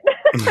second.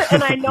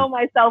 And I know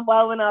myself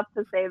well enough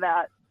to say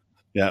that.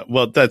 Yeah,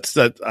 well, that's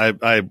I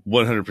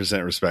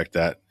 100% respect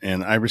that,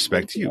 and I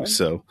respect you.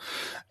 So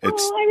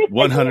it's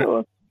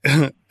 100.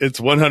 It's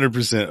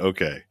 100%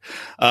 okay.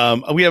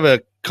 We have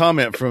a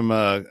comment from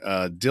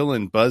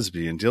Dylan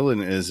Busby, and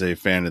Dylan is a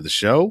fan of the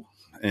show.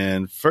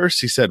 And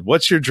first, he said,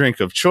 "What's your drink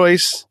of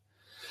choice?"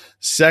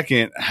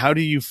 Second, how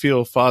do you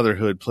feel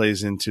fatherhood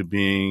plays into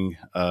being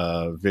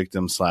a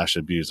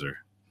victim/abuser?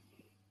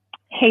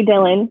 Hey,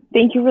 Dylan,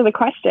 thank you for the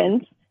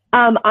questions.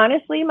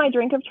 Honestly, my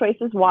drink of choice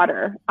is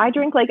water. I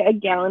drink like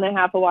 1.5 gallons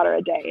of water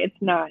a day. It's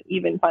not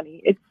even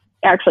funny. It's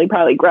actually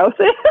probably gross.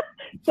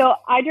 So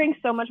I drink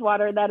so much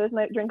water. That is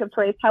my drink of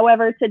choice.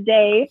 However,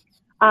 today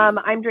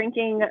I'm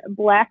drinking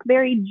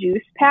blackberry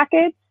juice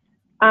packets.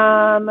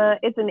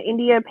 It's an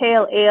India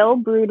Pale Ale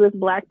brewed with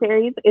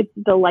blackberries. It's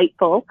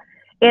delightful.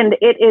 And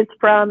it is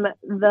from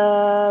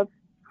the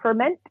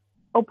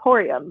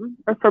Fermentorium.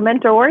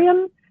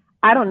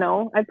 I don't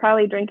know. I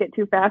probably drank it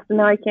too fast and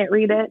now I can't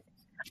read it.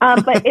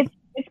 But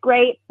it's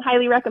great.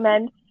 Highly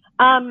recommend.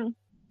 And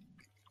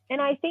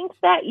I think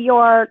that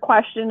your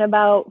question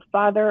about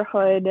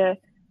fatherhood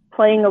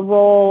playing a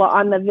role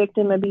on the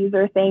victim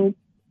abuser thing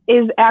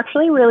is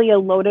actually really a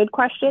loaded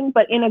question,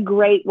 but in a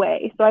great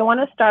way. So I want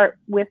to start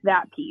with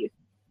that piece.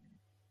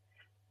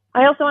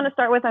 I also want to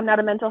start with, I'm not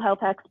a mental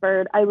health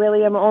expert. I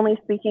really am only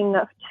speaking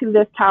to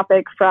this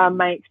topic from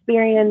my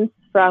experience,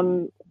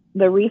 from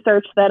the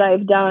research that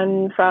I've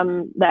done,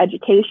 from the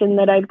education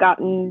that I've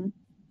gotten,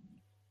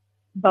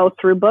 both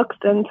through books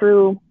and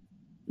through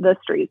the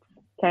streets.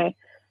 Okay.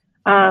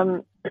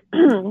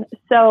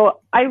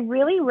 So I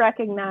really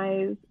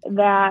recognize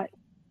that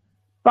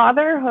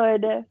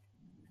fatherhood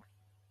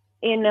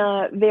in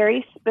a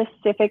very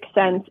specific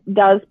sense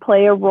does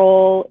play a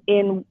role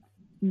in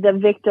the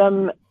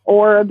victim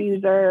or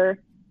abuser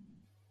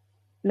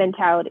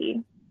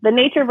mentality. The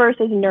nature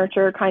versus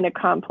nurture kind of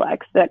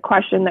complex, that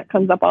question that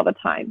comes up all the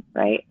time,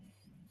 right?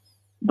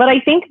 But I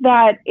think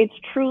that it's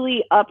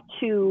truly up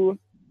to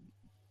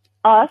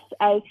us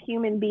as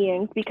human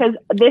beings, because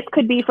this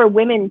could be for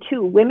women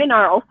too. Women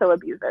are also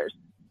abusers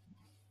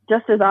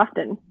just as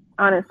often,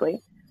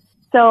 honestly.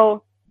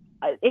 So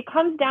it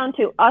comes down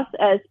to us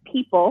as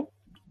people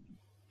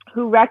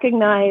who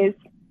recognize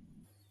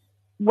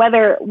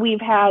whether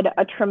we've had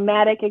a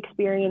traumatic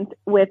experience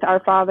with our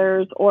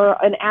fathers or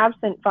an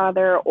absent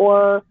father,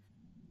 or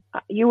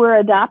you were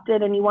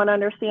adopted and you want to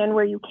understand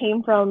where you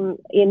came from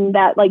in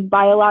that like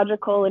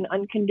biological and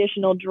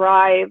unconditional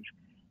drive.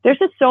 There's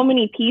just so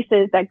many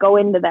pieces that go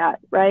into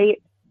that,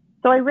 right?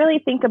 So I really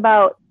think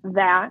about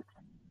that.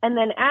 And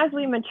then as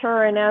we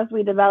mature and as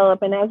we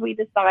develop and as we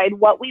decide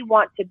what we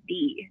want to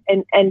be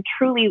and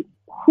truly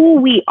who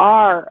we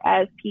are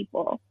as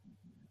people,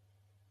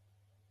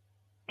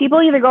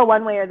 people either go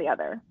one way or the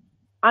other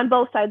on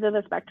both sides of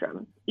the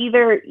spectrum.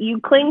 Either you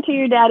cling to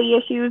your daddy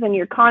issues and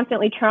you're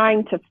constantly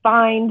trying to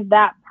find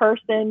that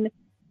person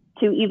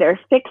to either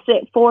fix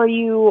it for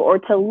you or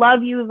to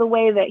love you the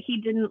way that he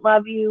didn't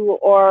love you,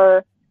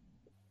 or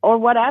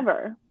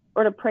whatever,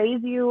 or to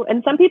praise you.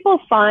 And some people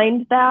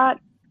find that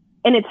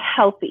and it's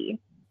healthy,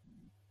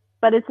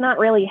 but it's not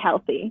really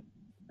healthy.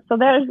 So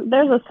there's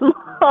a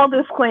small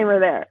disclaimer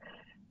there.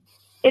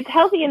 It's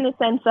healthy in the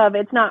sense of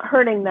it's not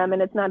hurting them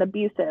and it's not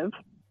abusive,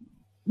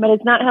 but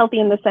it's not healthy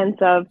in the sense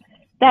of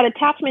that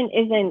attachment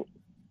isn't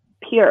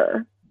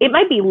pure. It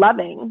might be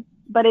loving,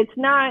 but it's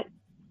not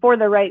for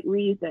the right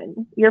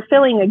reason. You're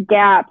filling a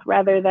gap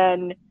rather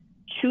than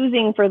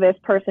choosing for this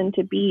person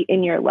to be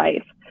in your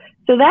life.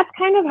 So that's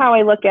kind of how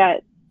I look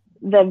at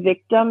the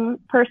victim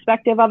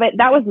perspective of it.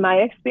 That was my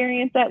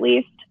experience, at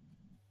least.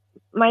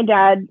 My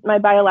dad, my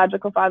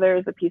biological father,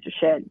 is a piece of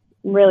shit,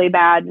 really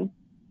bad.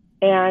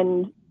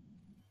 And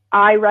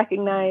I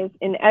recognize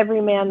in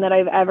every man that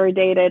I've ever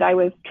dated, I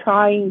was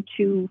trying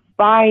to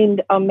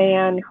find a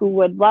man who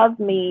would love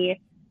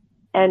me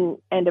and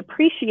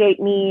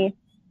appreciate me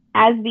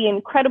as the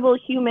incredible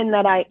human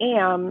that I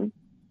am,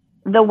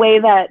 the way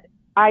that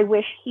I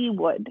wish he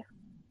would,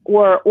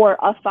 or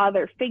a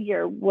father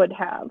figure would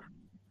have.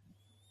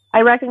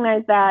 I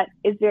recognize that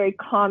is very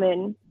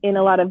common in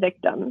a lot of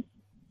victims,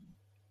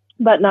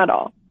 but not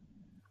all.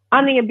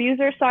 On the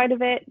abuser side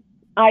of it,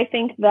 I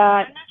think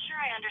that... I'm not sure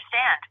I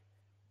understand.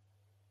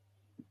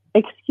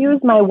 Excuse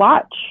my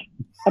watch,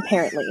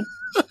 apparently.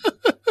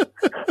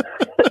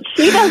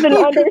 She doesn't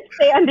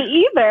understand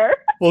either.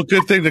 Well,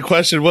 good thing the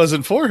question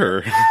wasn't for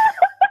her.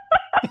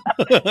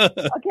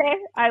 Okay,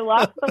 I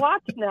lost the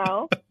watch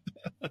now.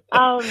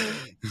 On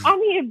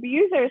the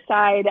abuser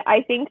side,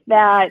 I think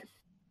that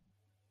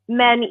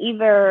men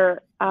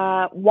either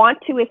want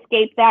to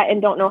escape that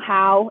and don't know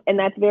how, and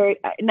that's very,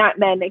 not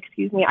men,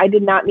 excuse me, I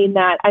did not mean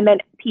that. I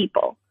meant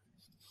people,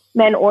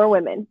 men or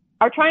women,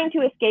 are trying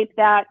to escape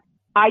that.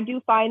 I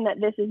do find that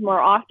this is more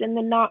often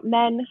than not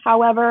men,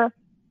 however,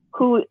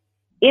 who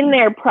in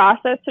their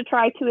process to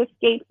try to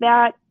escape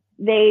that,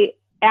 they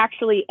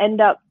actually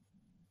end up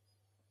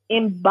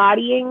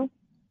embodying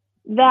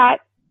that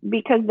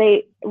because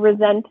they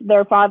resent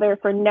their father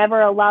for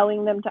never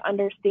allowing them to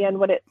understand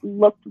what it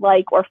looked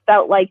like or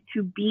felt like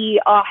to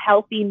be a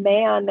healthy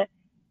man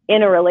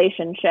in a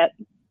relationship.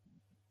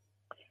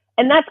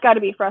 And that's got to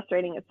be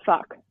frustrating as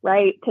fuck,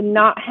 right? To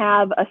not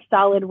have a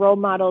solid role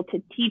model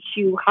to teach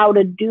you how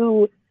to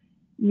do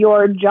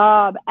your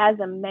job as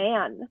a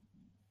man,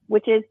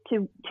 which is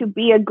to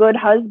be a good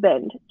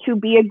husband, to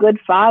be a good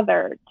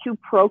father, to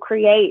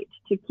procreate,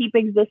 to keep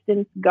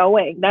existence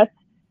going.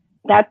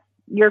 That's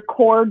your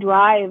core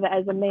drive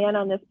as a man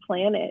on this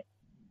planet.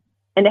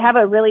 And to have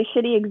a really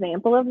shitty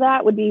example of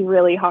that would be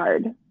really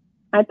hard.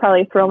 I'd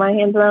probably throw my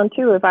hands around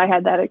too if I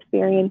had that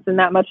experience and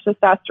that much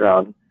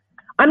testosterone.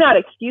 I'm not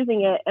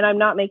excusing it and I'm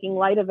not making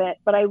light of it,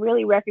 but I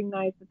really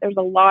recognize that there's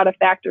a lot of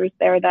factors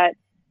there that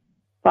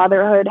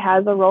fatherhood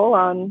has a role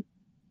on.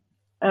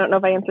 I don't know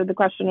if I answered the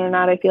question or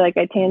not. I feel like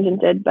I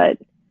tangented, but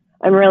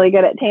I'm really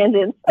good at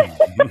tangents.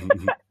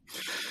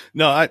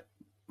 No,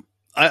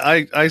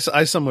 I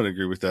somewhat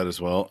agree with that as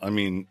well. I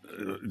mean,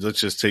 let's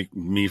just take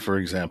me, for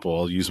example.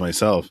 I'll use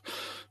myself.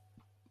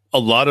 A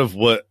lot of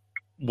what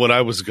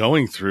I was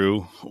going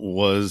through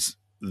was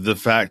the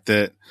fact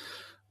that,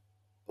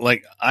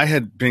 like, I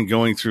had been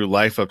going through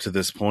life up to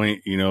this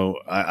point. You know,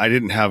 I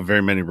didn't have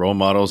very many role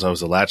models. I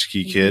was a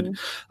latchkey kid.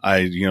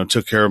 Mm-hmm. I,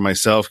 took care of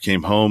myself,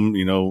 came home,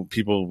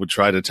 people would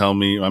try to tell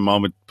me, my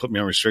mom would put me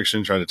on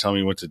restriction, try to tell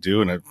me what to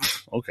do. And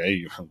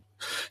okay,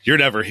 you're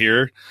never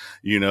here.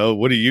 How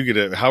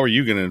are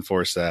you going to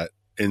enforce that?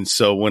 And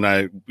so when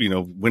I,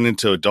 went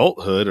into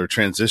adulthood or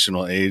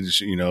transitional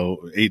age,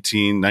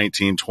 18,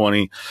 19,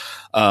 20,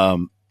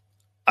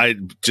 I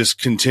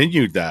just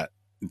continued that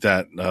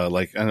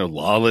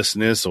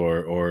lawlessness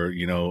or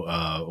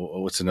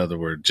what's another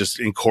word? Just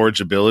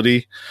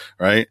incorrigibility,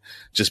 right?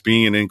 Just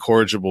being an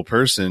incorrigible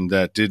person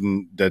that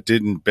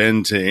didn't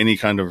bend to any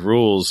kind of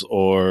rules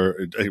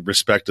or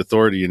respect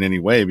authority in any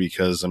way.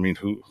 Because, I mean,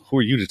 who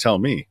are you to tell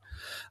me?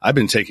 I've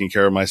been taking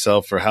care of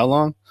myself for how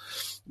long?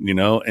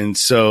 And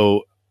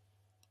so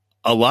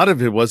a lot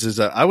of it is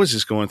that I was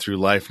just going through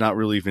life, not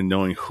really even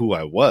knowing who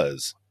I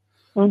was.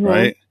 Mm-hmm.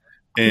 Right.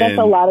 And that's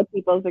a lot of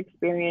people's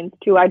experience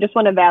too. I just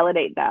want to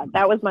validate that.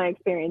 That was my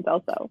experience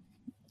also.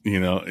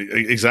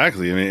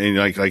 Exactly. I mean,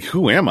 like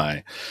who am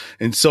I?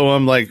 And so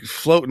I'm like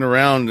floating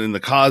around in the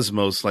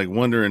cosmos, like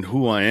wondering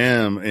who I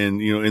am.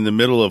 And, in the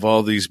middle of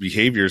all these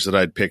behaviors that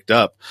I'd picked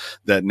up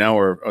that now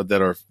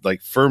are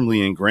like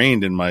firmly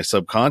ingrained in my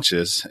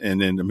subconscious.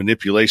 And then the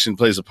manipulation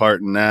plays a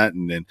part in that.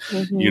 And then,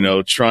 mm-hmm.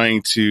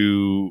 Trying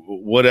to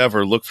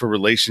look for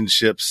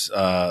relationships,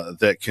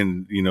 that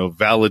can,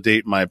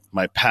 validate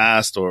my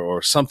past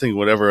or something,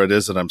 whatever it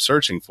is that I'm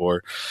searching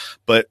for.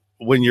 But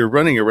when you're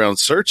running around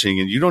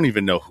searching and you don't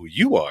even know who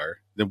you are,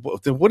 then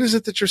what is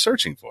it that you're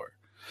searching for?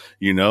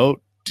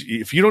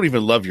 If you don't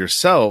even love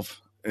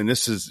yourself, and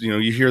this is,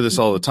 you hear this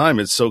all the time,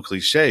 it's so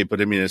cliche,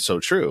 but I mean, it's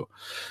so true.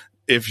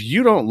 If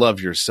you don't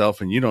love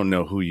yourself and you don't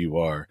know who you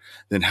are,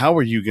 then how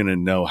are you going to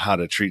know how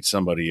to treat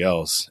somebody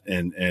else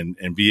and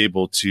be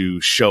able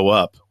to show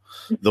up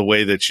the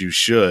way that you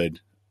should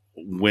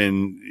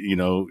when,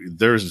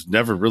 there's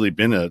never really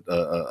been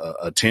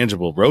a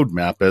tangible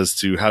roadmap as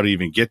to how to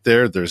even get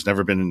there. There's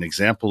never been an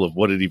example of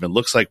what it even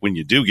looks like when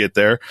you do get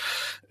there,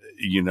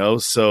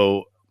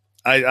 so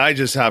I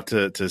just have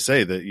to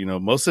say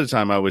that, most of the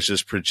time I was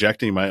just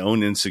projecting my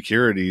own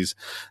insecurities,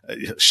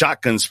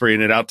 shotgun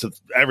spraying it out to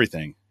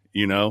everything,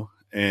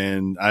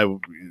 and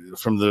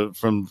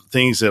from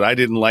things that I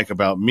didn't like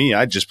about me,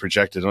 I just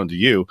projected onto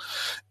you.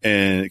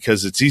 And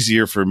because it's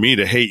easier for me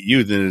to hate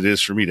you than it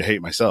is for me to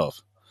hate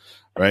myself.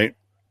 Right.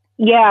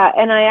 Yeah.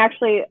 And I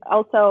actually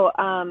also,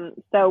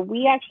 so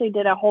we actually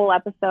did a whole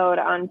episode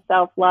on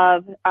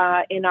self-love,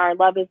 in our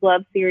Love is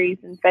Love series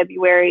in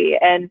February.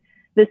 And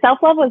the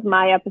self-love was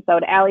my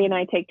episode. Allie and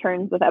I take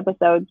turns with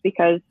episodes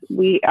because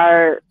we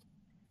are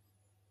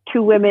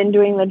two women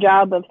doing the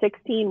job of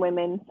 16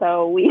 women.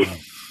 So we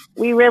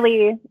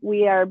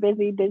are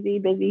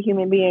busy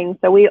human beings.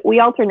 So we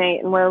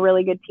alternate and we're a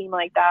really good team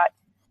like that.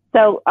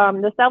 So,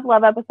 the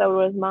self-love episode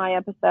was my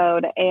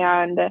episode,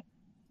 and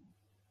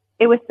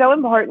it was so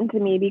important to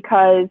me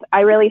because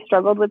I really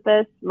struggled with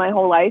this my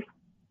whole life,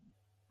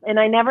 and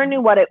I never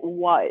knew what it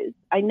was.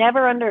 I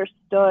never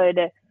understood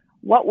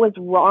what was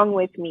wrong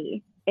with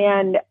me,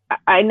 and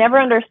I never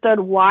understood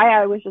why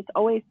I was just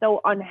always so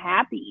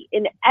unhappy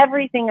in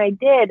everything I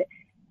did.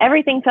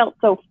 Everything felt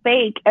so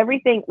fake.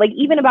 Everything, like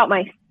even about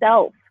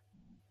myself,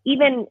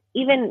 even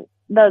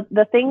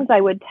the things I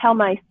would tell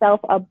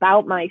myself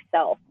about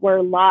myself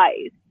were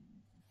lies.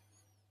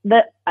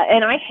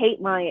 And I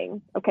hate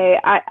lying. Okay.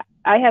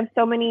 I have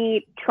so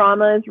many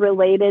traumas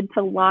related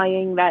to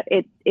lying that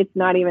it's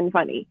not even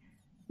funny.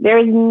 There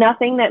is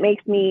nothing that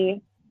makes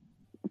me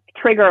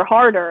trigger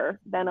harder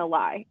than a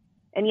lie.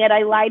 And yet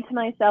I lied to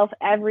myself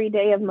every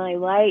day of my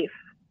life.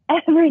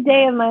 Every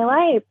day of my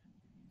life.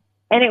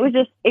 And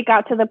it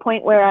got to the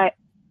point where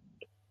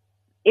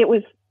it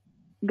was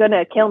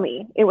gonna kill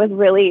me. It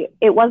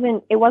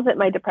wasn't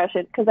my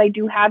depression, because I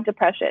do have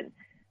depression,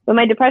 but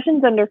my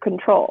depression's under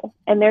control.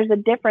 And there's a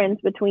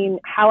difference between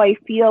how I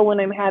feel when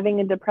I'm having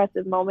a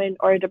depressive moment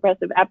or a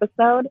depressive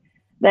episode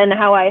than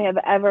how I have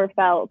ever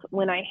felt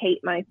when I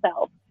hate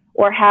myself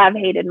or have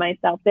hated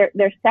myself.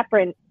 They're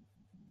separate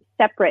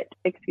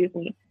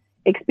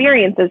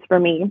experiences for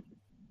me.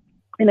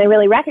 And I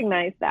really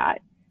recognize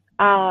that.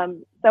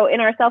 So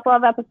in our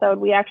self-love episode,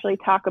 we actually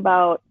talk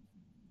about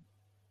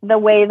the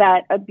way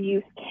that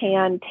abuse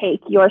can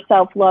take your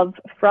self-love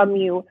from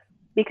you,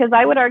 because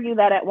I would argue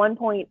that at one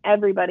point,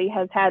 everybody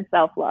has had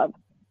self-love.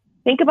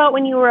 Think about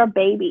when you were a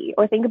baby,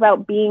 or think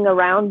about being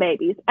around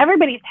babies.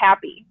 Everybody's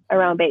happy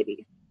around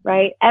babies,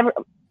 right?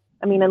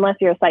 Unless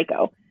you're a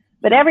psycho,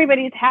 but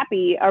everybody's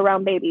happy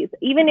around babies.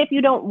 Even if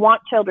you don't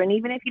want children,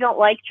 even if you don't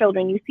like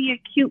children, you see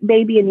a cute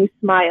baby and you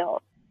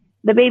smile.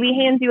 The baby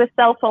hands you a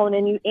cell phone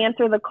and you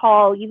answer the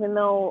call, even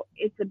though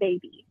it's a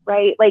baby,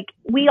 right? Like,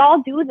 we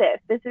all do this.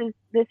 This is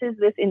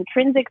this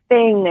intrinsic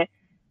thing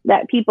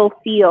that people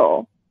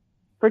feel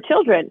for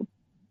children.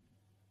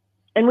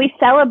 And we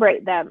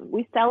celebrate them.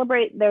 We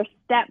celebrate their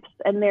steps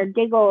and their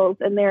giggles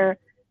and their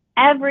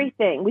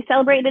everything. We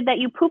celebrated that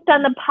you pooped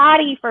on the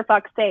potty, for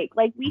fuck's sake.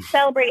 Like, we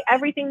celebrate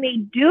everything they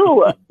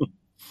do.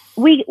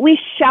 We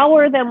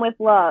shower them with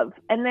love.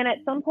 And then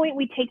at some point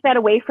we take that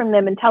away from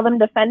them and tell them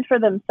to fend for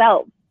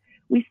themselves.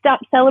 We stop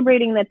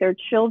celebrating that they're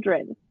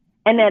children.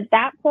 And at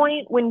that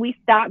point, when we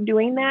stop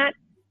doing that,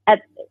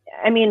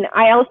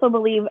 I also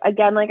believe,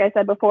 again, like I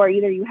said before,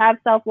 either you have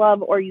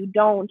self-love or you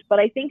don't. But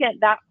I think at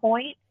that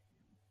point,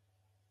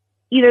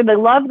 either the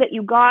love that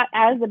you got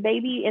as a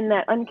baby in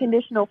that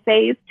unconditional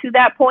phase to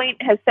that point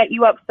has set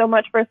you up so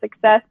much for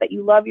success that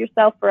you love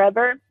yourself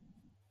forever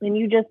and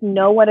you just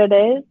know what it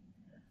is,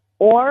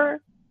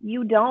 or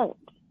you don't.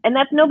 And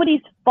that's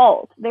nobody's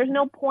fault. There's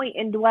no point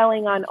in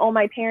dwelling on, oh,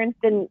 my parents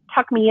didn't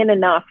tuck me in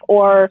enough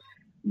or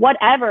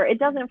whatever. It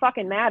doesn't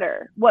fucking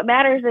matter. What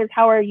matters is,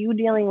 how are you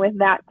dealing with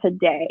that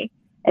today?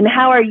 And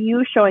how are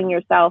you showing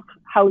yourself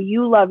how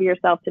you love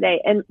yourself today?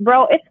 And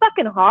bro, it's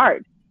fucking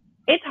hard.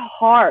 It's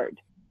hard.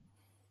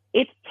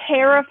 It's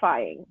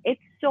terrifying.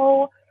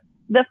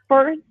 The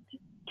first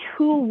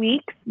 2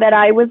 weeks that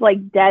I was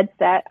like dead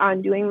set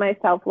on doing my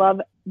self-love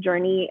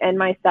journey and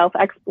my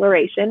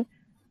self-exploration,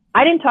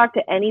 I didn't talk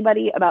to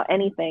anybody about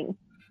anything.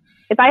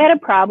 If I had a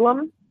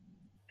problem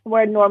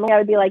where normally I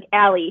would be like,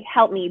 Allie,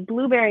 help me,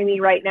 blueberry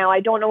me right now, I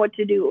don't know what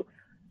to do.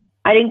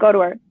 I didn't go to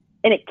her,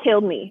 and it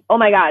killed me. Oh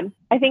my God.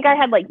 I think I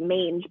had like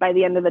mange by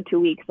the end of the 2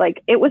 weeks.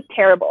 Like, it was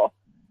terrible.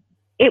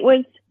 It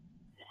was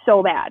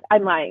so bad.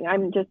 I'm lying.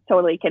 I'm just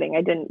totally kidding.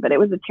 I didn't, but it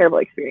was a terrible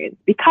experience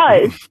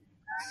because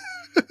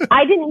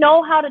I didn't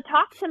know how to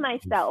talk to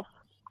myself.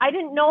 I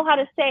didn't know how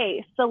to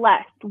say,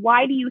 Celeste,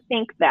 why do you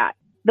think that?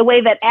 The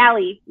way that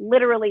Allie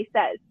literally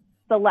says,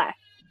 Celeste,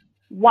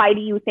 why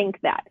do you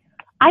think that?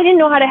 I didn't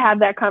know how to have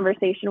that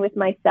conversation with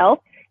myself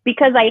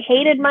because I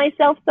hated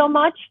myself so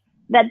much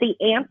that the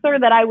answer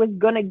that I was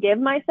going to give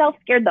myself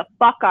scared the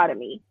fuck out of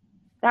me.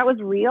 That was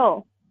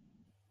real.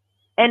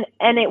 And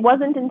it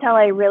wasn't until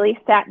I really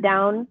sat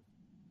down,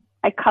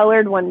 I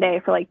colored one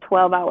day for like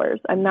 12 hours.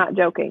 I'm not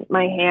joking.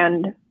 My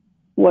hand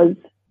was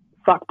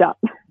fucked up.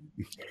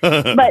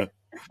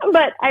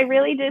 But I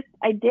really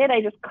I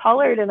just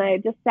colored and I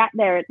just sat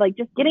there. It's like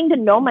just getting to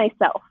know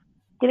myself,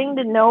 getting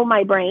to know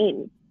my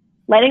brain,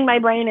 letting my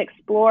brain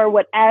explore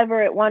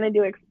whatever it wanted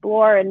to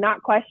explore and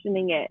not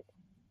questioning it.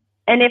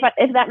 And if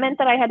that meant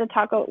that I had to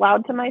talk out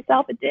loud to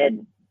myself, it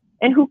did.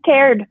 And who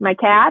cared? My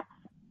cats?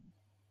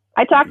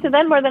 I talk to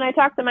them more than I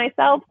talk to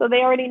myself, so they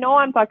already know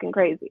I'm fucking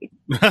crazy.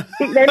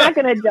 They're not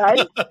going to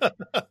judge.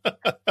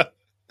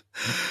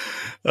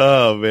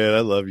 Oh man,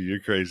 I love you.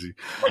 You're crazy.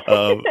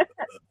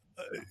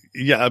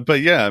 Yeah,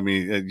 I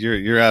mean,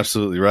 you're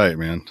absolutely right,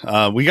 man.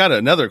 We got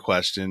another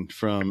question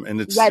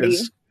and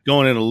it's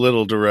going in a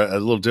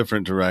little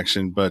different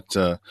direction, but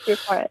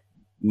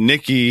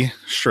Nikki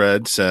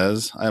Shred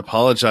says, I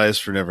apologize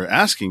for never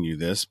asking you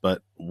this,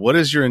 but what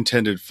is your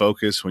intended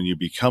focus when you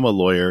become a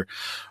lawyer?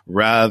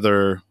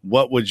 Rather,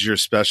 what would your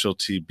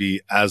specialty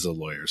be as a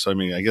lawyer? So, I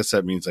mean, I guess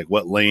that means like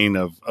what lane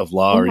of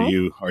law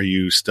are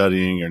you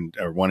studying and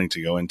or wanting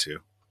to go into?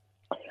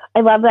 I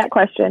love that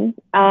question.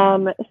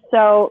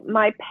 So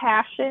my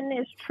passion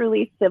is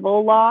truly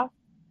civil law.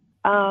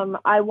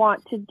 I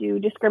want to do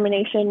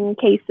discrimination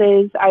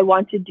cases. I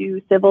want to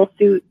do civil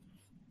suits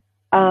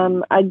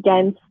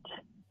against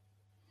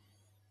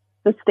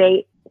the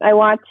state. I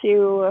want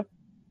to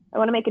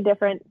make a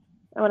difference.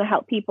 I want to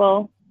help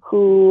people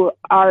who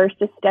are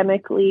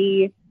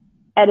systemically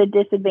at a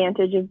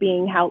disadvantage of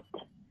being helped,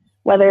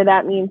 whether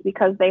that means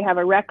because they have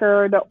a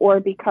record or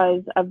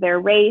because of their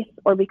race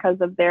or because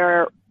of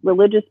their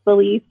religious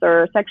beliefs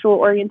or sexual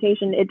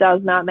orientation. It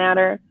does not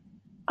matter.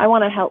 I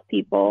want to help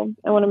people.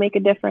 I want to make a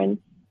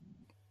difference.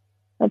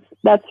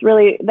 That's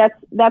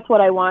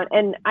what I want.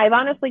 And I've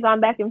honestly gone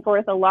back and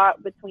forth a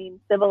lot between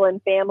civil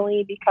and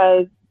family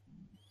because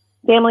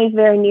family is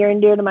very near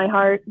and dear to my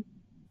heart.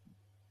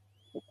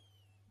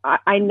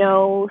 I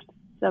know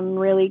some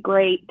really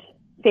great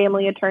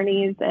family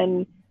attorneys,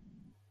 and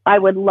I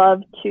would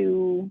love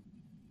to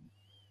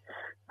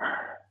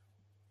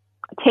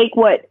take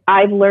what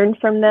I've learned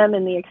from them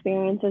and the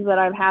experiences that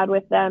I've had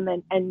with them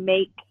and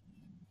make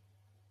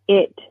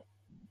it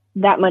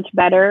that much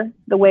better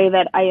the way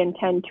that I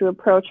intend to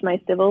approach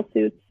my civil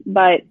suits.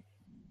 But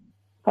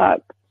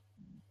fuck,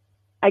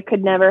 I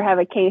could never have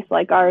a case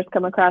like ours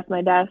come across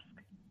my desk.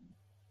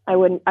 I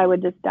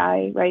would just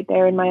die right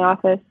there in my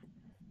office.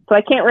 So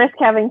I can't risk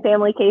having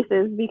family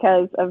cases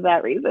because of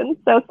that reason.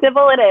 So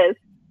civil it is.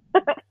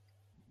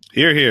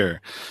 Hear,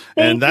 hear.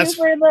 Thank you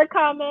for the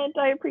comment.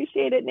 I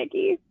appreciate it,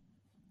 Nikki.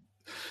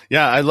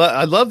 Yeah, I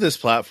love this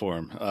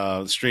platform,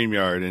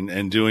 StreamYard,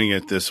 and doing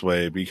it this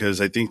way because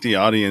I think the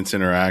audience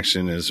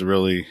interaction is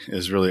really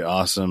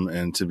awesome,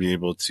 and to be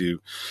able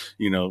to,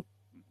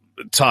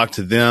 talk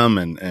to them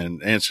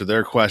and answer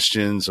their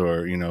questions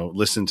or,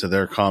 listen to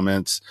their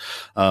comments.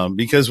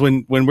 Because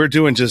when we're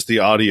doing just the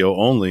audio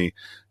only,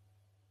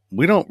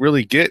 we don't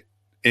really get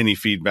any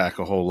feedback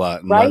a whole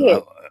lot.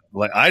 Right.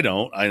 I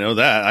know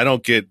that I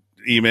don't get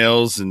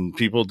emails, and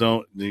people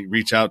don't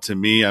reach out to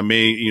me. I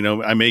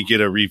may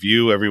get a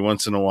review every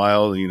once in a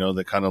while,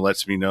 that kind of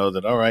lets me know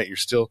that, all right, you're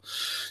still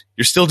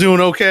doing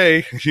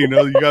okay.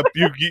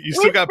 You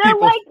still got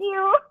people like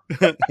you.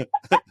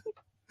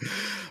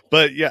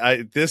 But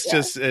yeah, it's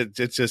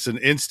just an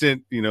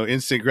instant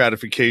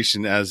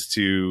gratification as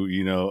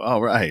to,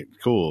 all right,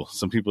 cool.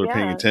 Some people are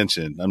paying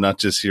attention. I'm not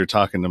just here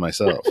talking to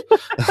myself.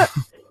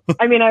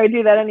 I mean, I would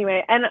do that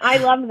anyway. And I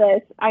love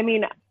this. I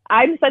mean,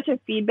 I'm such a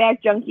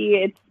feedback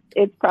junkie.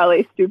 It's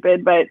probably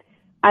stupid, but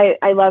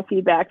I love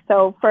feedback.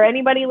 So for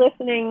anybody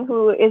listening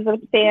who is a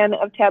fan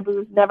of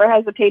Taboos, never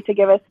hesitate to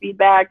give us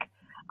feedback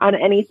on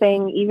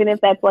anything, even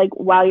if that's like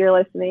while you're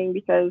listening,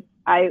 because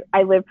I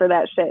live for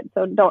that shit.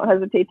 So don't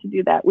hesitate to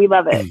do that. We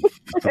love it.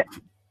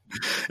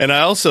 And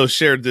I also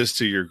shared this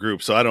to your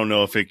group, so I don't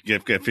know if it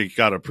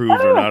got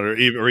approved or not,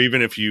 or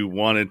even if you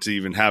wanted to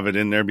even have it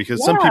in there,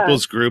 because some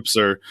people's groups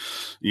are,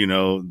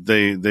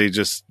 they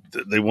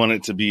want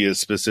it to be a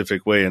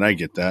specific way, and I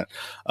get that.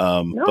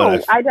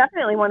 But I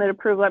definitely want it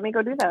approved. Let me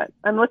go do that.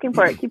 I'm looking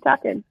for it. Keep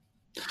talking.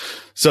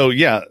 So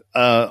yeah,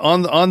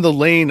 on the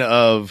lane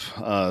of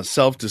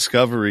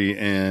self-discovery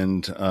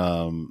and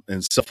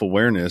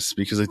self-awareness,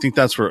 because I think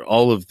that's where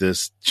all of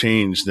this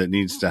change that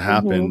needs to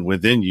happen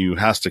within you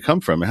has to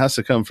come from. It has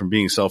to come from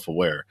being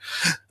self-aware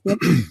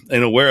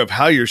and aware of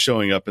how you're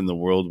showing up in the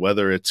world,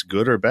 whether it's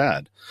good or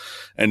bad.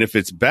 And if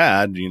it's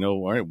bad,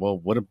 all right, well,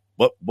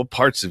 what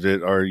parts of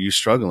it are you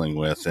struggling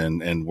with,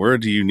 and where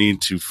do you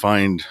need to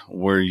find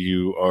where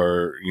you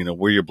are,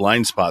 where your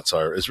blind spots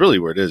are is really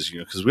where it is,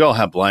 because we all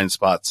have blind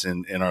spots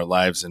in our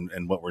lives and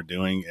what we're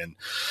doing and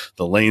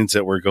the lanes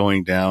that we're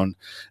going down,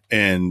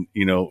 and,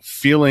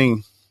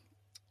 feeling,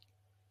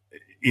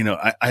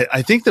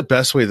 I think the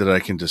best way that I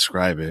can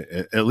describe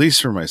it, at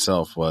least for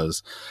myself,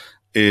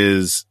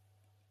 is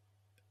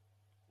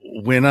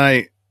when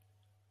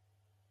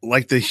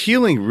the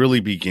healing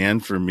really began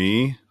for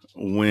me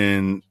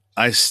when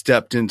I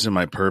stepped into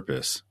my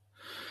purpose,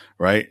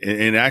 right?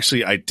 And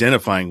actually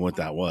identifying what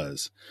that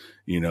was,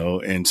 and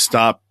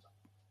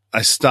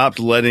I stopped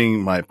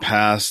letting my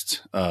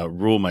past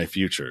rule my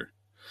future.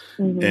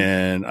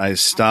 And I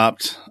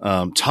stopped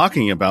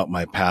talking about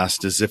my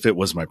past as if it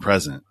was my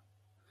present.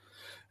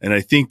 And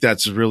I think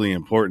that's really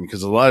important,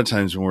 because a lot of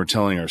times when we're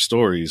telling our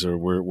stories, or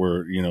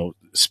we're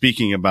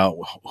speaking about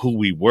who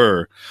we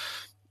were,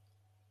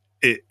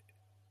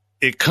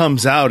 it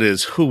comes out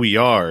as who we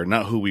are,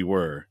 not who we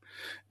were.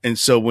 And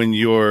so when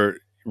you're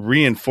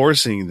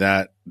reinforcing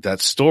that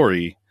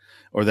story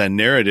or that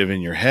narrative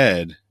in your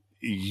head,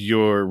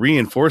 you're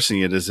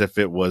reinforcing it as if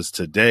it was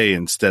today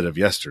instead of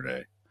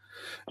yesterday.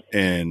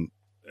 And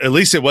at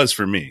least it was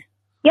for me.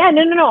 Yeah,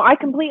 no. I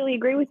completely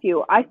agree with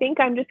you. I think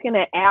I'm just going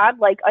to add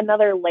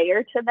another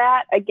layer to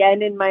that,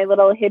 again, in my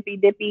little hippy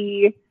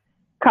dippy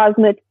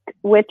cosmic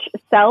witch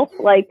self.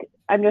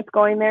 I'm just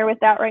going there with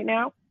that right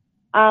now.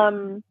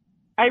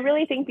 I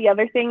really think the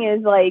other thing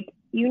is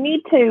you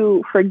need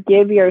to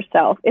forgive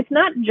yourself. It's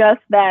not just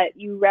that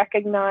you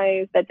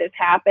recognize that this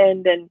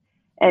happened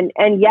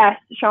and yes,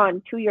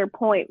 Sean, to your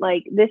point,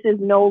 this is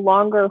no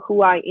longer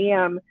who I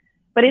am,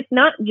 but it's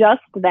not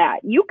just that.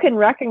 You can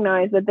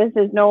recognize that this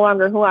is no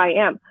longer who I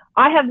am.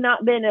 I have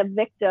not been a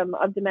victim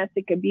of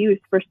domestic abuse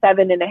for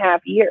 7.5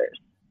 years,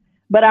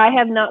 but I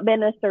have not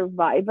been a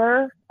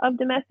survivor of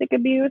domestic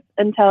abuse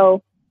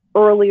until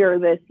earlier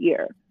this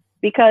year,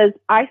 because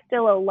I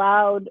still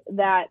allowed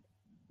that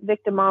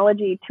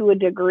victimology to a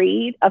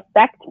degree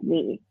affect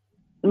me.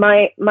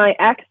 My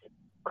ex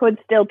could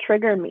still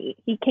trigger me.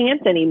 He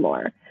can't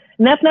anymore.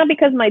 And that's not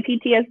because my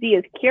PTSD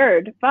is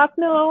cured. Fuck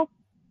no.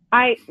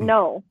 I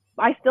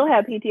still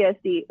have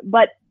PTSD,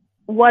 but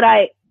what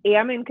I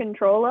am in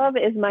control of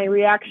is my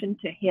reaction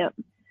to him,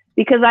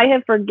 because I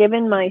have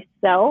forgiven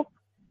myself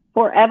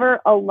forever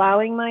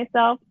allowing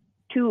myself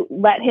to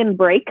let him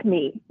break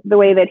me the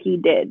way that he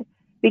did,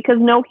 because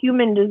no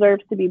human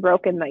deserves to be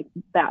broken like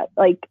that,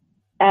 like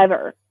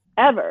ever.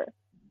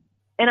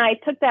 And I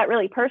took that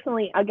really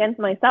personally against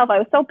myself. I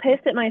was so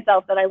pissed at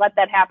myself that I let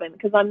that happen,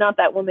 because I'm not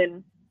that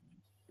woman.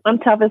 I'm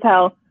tough as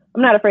hell.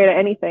 I'm not afraid of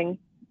anything.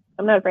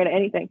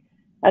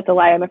 That's a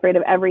lie. I'm afraid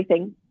of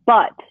everything.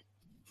 But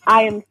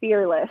I am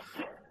fearless.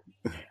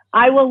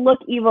 I will look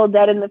evil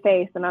dead in the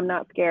face and I'm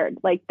not scared.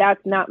 Like,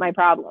 that's not my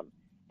problem.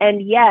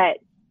 And yet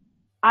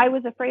I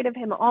was afraid of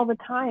him all the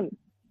time.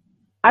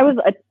 I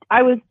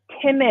was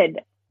timid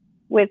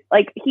with,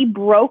 like, he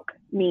broke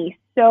me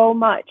so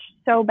much,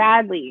 so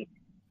badly,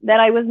 that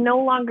I was no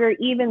longer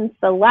even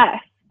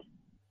Celeste.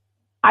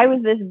 I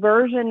was this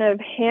version of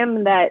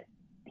him that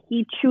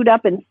he chewed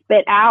up and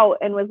spit out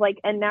and was like,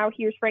 and now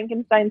here's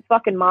Frankenstein's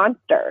fucking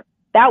monster.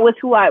 That was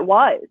who I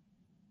was.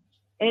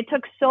 And it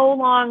took so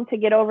long to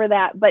get over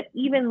that, but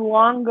even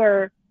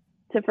longer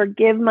to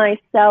forgive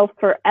myself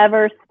for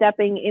ever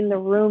stepping in the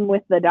room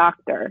with the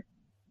doctor.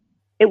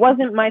 It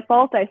wasn't my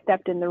fault I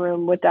stepped in the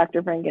room with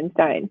Dr.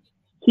 Frankenstein.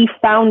 He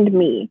found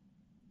me.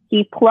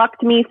 He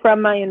plucked me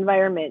from my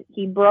environment.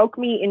 He broke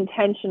me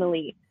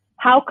intentionally.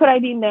 How could I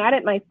be mad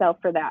at myself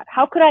for that?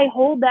 How could I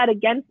hold that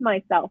against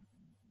myself?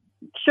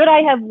 Should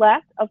I have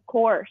left? Of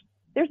course.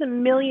 There's a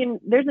million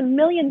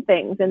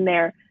things in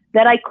there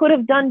that I could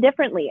have done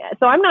differently.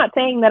 So I'm not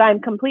saying that I'm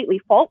completely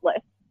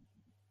faultless.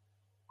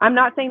 I'm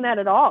not saying that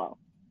at all.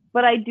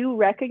 But I do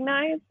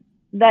recognize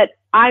that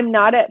I'm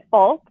not at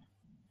fault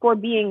for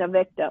being a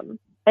victim,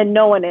 and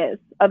no one is,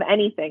 of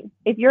anything.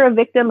 If you're a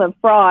victim of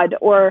fraud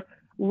or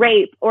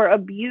rape or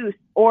abuse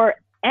or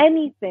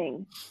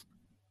anything,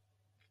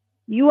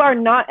 you are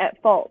not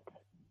at fault.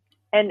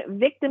 And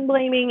victim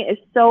blaming is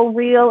so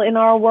real in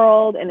our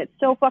world, and it's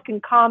so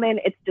fucking common.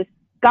 It's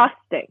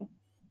disgusting.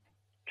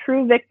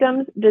 True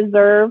victims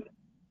deserve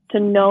to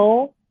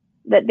know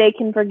that they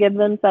can forgive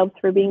themselves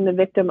for being the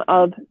victim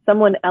of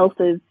someone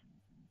else's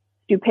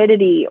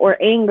stupidity or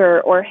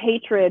anger or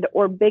hatred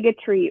or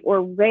bigotry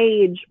or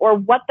rage or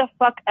what the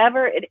fuck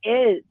ever it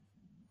is,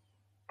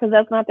 because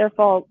that's not their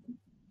fault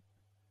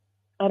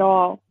at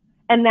all.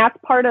 And that's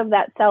part of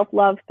that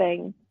self-love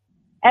thing.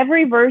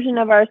 Every version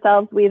of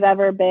ourselves we've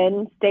ever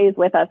been stays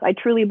with us. I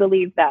truly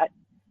believe that.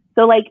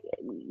 So, like,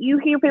 you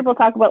hear people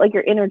talk about, like,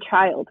 your inner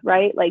child,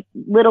 right? Like,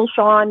 little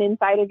Sean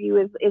inside of you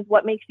is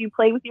what makes you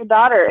play with your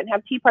daughter and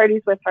have tea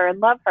parties with her and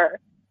love her.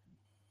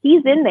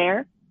 He's in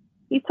there.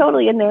 He's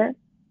totally in there.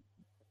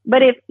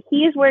 But if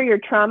he's where your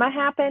trauma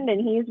happened and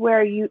he's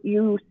where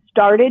you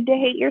started to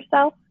hate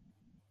yourself,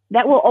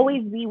 that will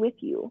always be with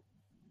you,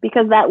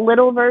 because that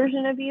little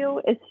version of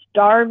you is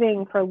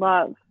starving for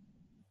love.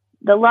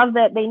 The love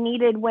that they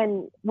needed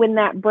when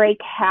that break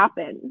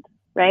happened,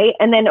 right?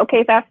 And then,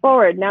 okay, fast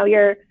forward. Now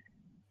you're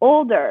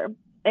older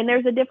and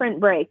there's a different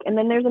break. And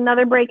then there's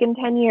another break in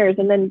 10 years.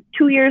 And then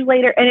 2 years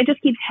later, and it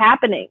just keeps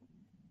happening.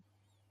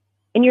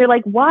 And you're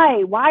like,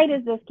 why? Why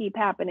does this keep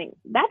happening?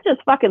 That's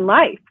just fucking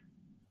life.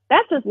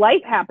 That's just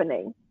life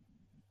happening.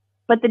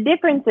 But the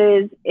difference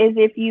is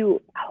if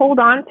you hold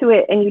on to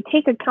it and you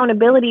take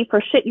accountability for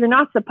shit you're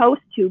not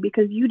supposed to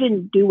because you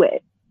didn't do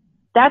it,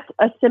 that's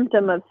a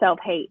symptom of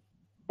self-hate.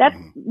 That's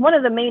one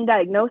of the main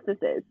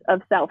diagnoses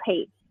of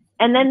self-hate.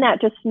 And then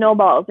that just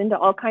snowballs into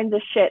all kinds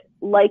of shit,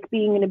 like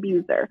being an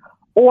abuser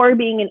or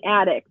being an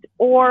addict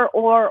or,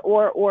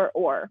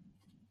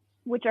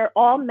 which are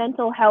all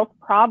mental health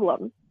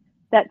problems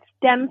that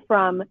stem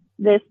from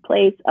this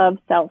place of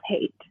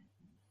self-hate.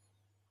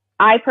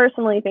 I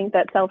personally think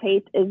that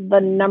self-hate is the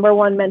number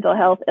one mental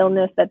health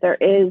illness that there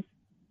is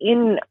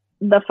in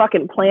the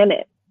fucking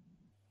planet.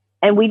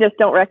 And we just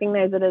don't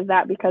recognize it as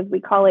that because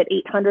we call it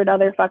 800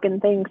 other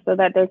fucking things so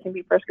that there can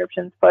be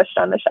prescriptions pushed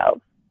on the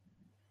shelves.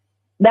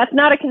 That's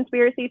not a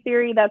conspiracy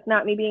theory. That's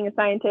not me being a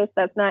scientist.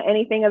 That's not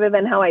anything other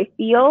than how I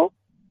feel,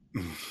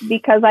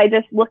 because I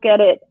just look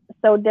at it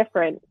so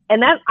different.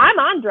 And that I'm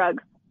on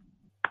drugs.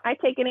 I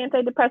take an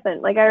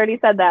antidepressant, like I already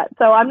said that.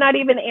 So I'm not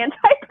even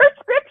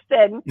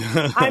anti-prescription.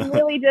 I'm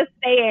really just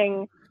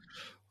saying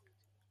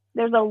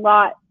there's a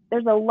lot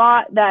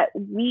that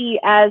we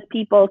as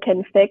people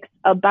can fix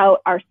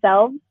about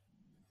ourselves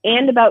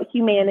and about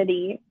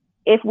humanity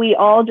if we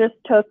all just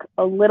took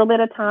a little bit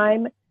of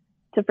time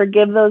to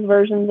forgive those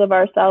versions of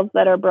ourselves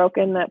that are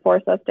broken, that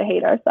force us to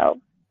hate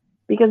ourselves.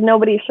 Because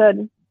nobody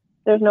should.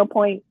 There's no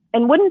point.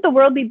 And wouldn't the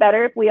world be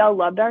better if we all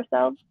loved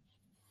ourselves?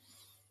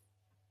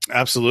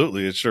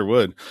 Absolutely, it sure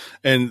would.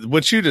 And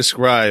what you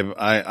describe,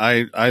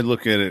 I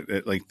look at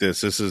it like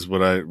this. This is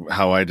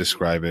how I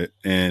describe it.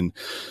 And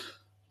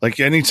like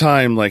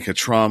anytime like a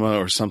trauma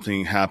or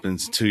something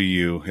happens to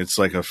you, it's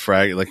like a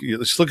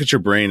just look at your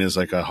brain as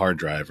like a hard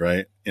drive,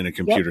 right? In a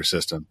computer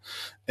system.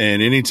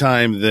 And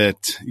anytime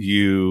that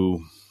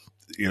you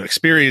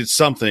experience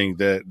something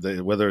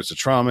that whether it's a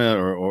trauma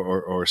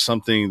or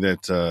something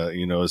that,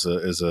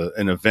 is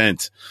an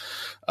event,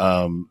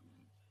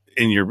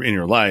 in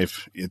your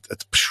life,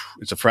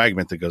 it's a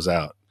fragment that goes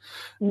out.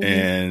 Mm-hmm.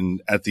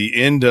 And at the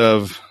end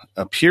of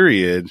a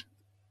period,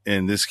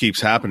 and this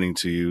keeps happening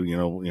to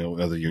you,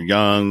 whether you're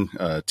young,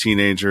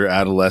 teenager,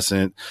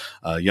 adolescent,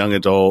 young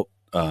adult,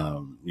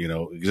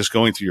 just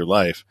going through your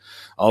life,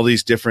 all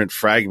these different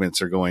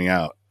fragments are going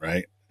out,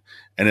 right?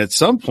 And at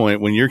some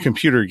point, when your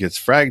computer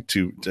gets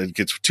too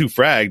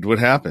fragged, what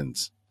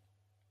happens?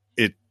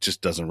 It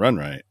just doesn't run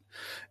right.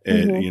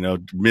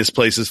 It,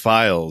 misplaces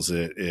files.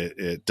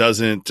 It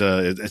doesn't,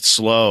 it's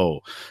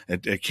slow.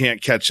 It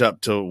can't catch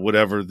up to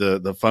whatever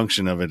the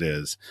function of it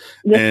is.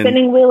 The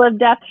spinning wheel of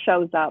death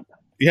shows up.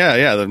 Yeah.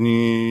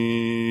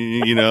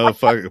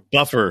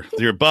 Buffer.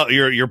 You're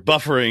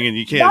buffering and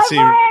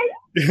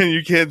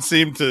you can't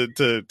seem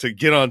to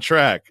get on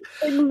track.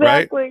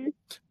 Exactly. Right?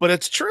 But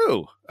it's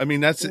true. I mean,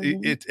 that's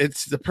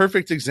it's the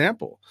perfect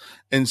example.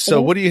 And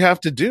so what do you have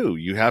to do?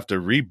 You have to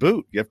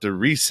reboot. You have to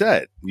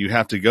reset. You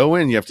have to go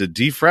in. You have to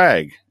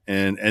defrag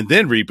and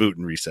then reboot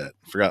and reset.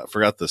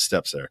 Forgot the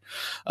steps there.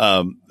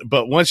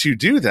 But once you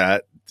do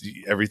that,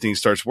 everything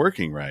starts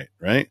working right.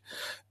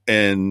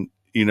 And,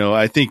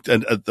 I think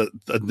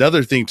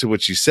another thing to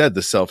what you said,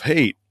 the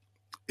self-hate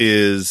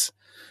is,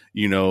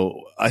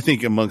 I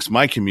think amongst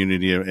my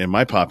community and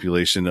my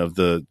population of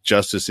the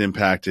justice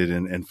impacted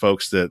and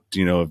folks that,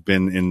 have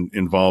been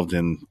involved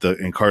in the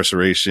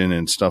incarceration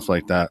and stuff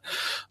like that,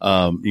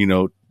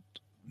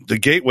 the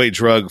gateway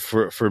drug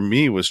for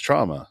me was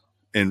trauma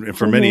and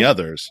for many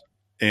others.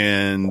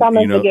 And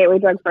trauma's the gateway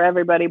drug for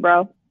everybody,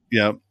 bro.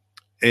 Yeah.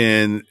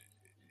 And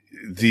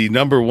the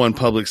number one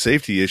public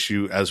safety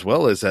issue, as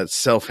well as that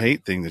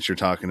self-hate thing that you're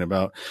talking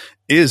about,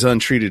 is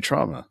untreated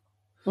trauma.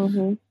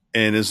 Mm-hmm.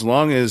 And as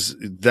long as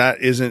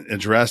that isn't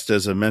addressed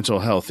as a mental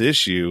health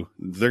issue,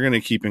 they're going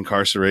to keep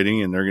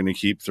incarcerating and they're going to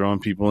keep throwing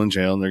people in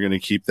jail and they're going to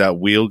keep that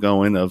wheel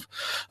going of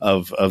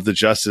the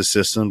justice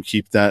system,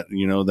 keep that,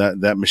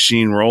 that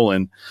machine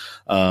rolling.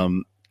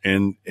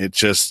 And it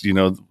just,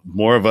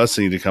 more of us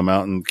need to come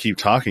out and keep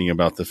talking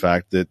about the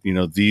fact that,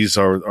 these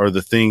are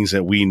the things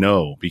that we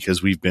know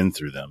because we've been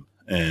through them.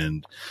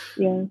 And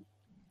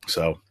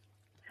so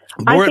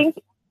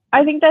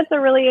I think that's a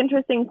really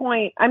interesting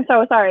point. I'm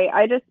so sorry.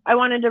 I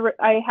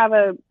have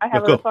a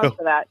response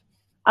to that.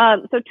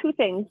 So two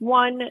things.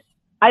 One,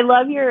 I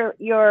love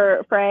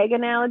your frag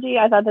analogy.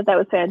 I thought that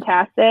was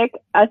fantastic.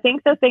 I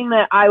think the thing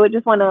that I would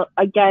just want to,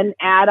 again,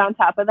 add on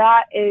top of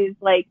that is,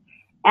 like,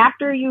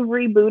 after you've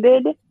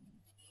rebooted,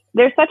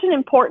 there's such an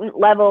important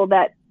level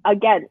that,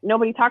 again,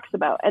 nobody talks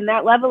about. And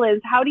that level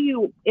is, how do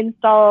you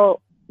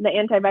install the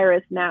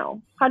antivirus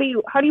now? How do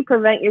you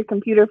prevent your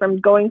computer from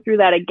going through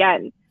that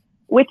again?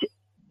 Which,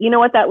 you know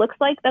what that looks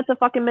like? That's a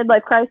fucking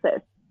midlife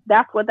crisis.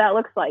 That's what that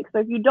looks like. So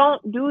if you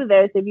don't do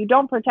this, if you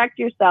don't protect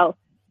yourself,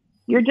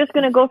 you're just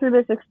going to go through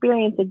this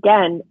experience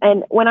again.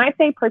 And when I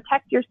say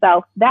protect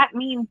yourself, that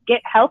means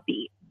get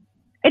healthy.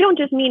 I don't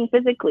just mean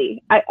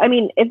physically. I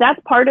mean, if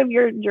that's part of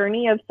your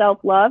journey of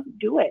self-love,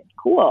 do it.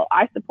 Cool.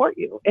 I support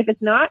you. If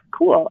it's not,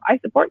 cool. I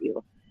support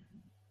you.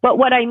 But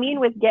what I mean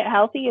with get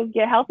healthy is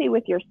get healthy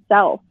with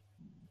yourself.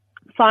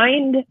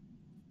 Find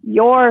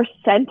your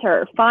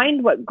center.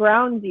 Find what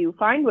grounds you.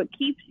 Find what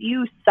keeps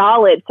you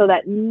solid so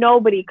that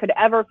nobody could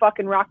ever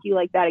fucking rock you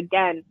like that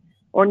again,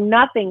 or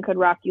nothing could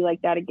rock you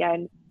like that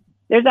again.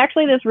 There's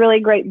actually this really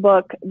great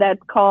book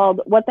that's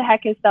called What the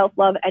Heck is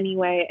Self-Love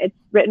Anyway? It's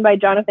written by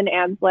Jonathan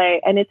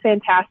Ansley, and it's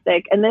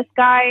fantastic. And this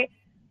guy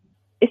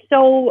is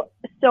so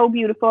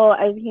beautiful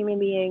as a human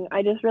being.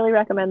 I just really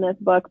recommend this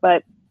book.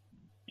 But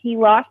he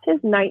lost his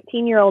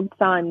 19-year-old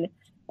son.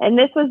 And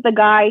this was the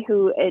guy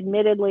who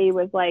admittedly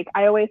was like,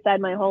 I always said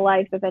my whole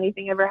life, if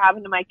anything ever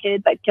happened to my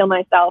kids, I'd kill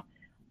myself.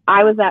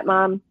 I was that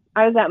mom.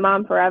 I was that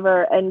mom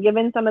forever. And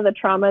given some of the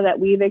trauma that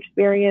we've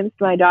experienced,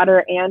 my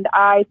daughter and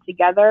I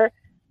together,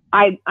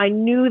 I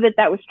knew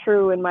that was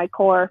true in my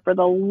core for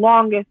the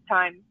longest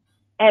time.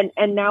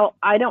 And now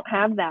I don't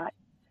have that.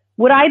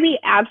 Would I be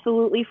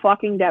absolutely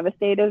fucking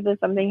devastated if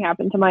something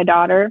happened to my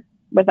daughter?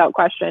 Without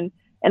question.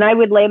 And I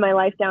would lay my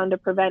life down to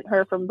prevent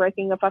her from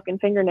breaking a fucking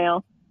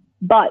fingernail.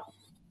 But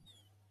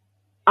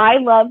I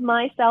love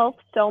myself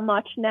so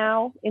much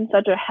now in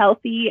such a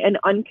healthy and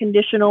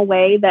unconditional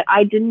way that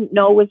I didn't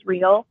know was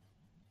real,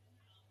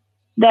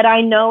 that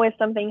I know if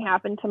something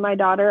happened to my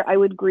daughter, I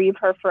would grieve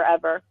her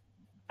forever.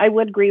 I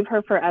would grieve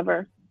her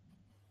forever.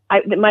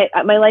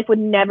 My life would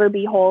never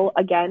be whole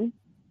again,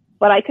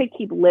 but I could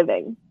keep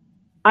living.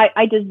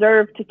 I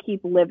deserve to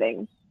keep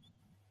living.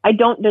 I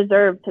don't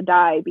deserve to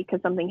die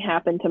because something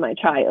happened to my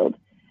child.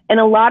 And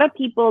a lot of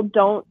people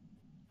don't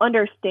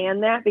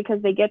understand that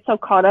because they get so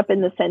caught up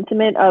in the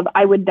sentiment of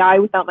I would die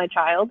without my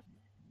child.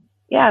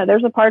 Yeah,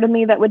 there's a part of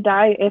me that would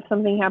die if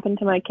something happened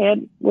to my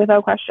kid,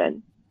 without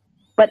question.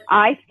 But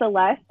I,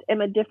 Celeste,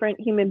 am a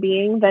different human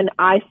being than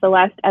I,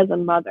 Celeste, as a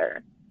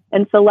mother.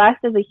 And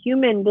Celeste as a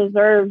human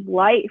deserves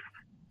life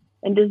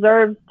and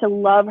deserves to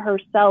love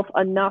herself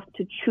enough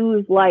to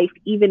choose life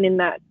even in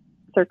that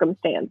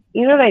circumstance.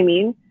 You know what I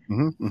mean?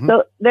 Mm-hmm, mm-hmm.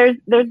 So there's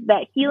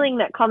that healing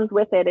that comes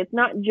with it. It's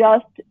not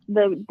just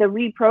the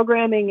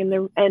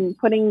reprogramming and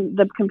putting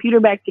the computer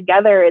back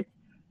together.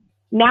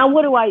 Now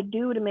what do I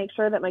do to make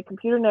sure that my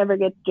computer never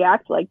gets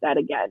jacked like that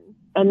again?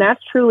 And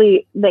that's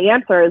truly the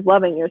answer, is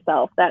loving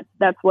yourself.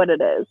 That's what it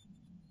is.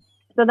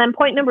 So then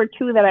point number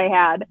 2 that I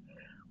had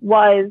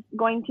was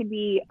going to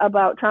be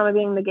about trauma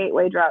being the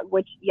gateway drug,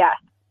 which, yes,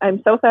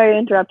 I'm so sorry I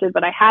interrupted,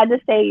 but I had to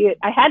say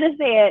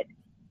it.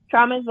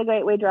 Trauma is the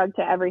gateway drug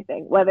to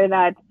everything, whether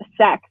that's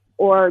sex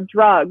or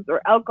drugs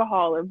or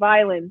alcohol or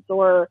violence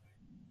or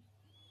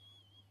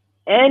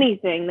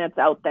anything that's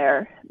out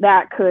there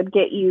that could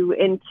get you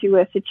into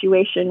a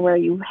situation where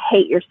you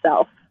hate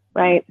yourself,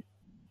 right?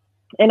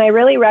 And I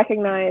really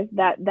recognize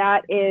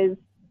that is,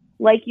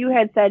 like you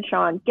had said,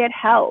 Sean, get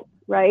help,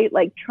 right?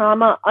 Like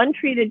trauma,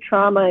 untreated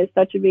trauma is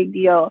such a big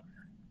deal.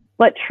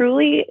 But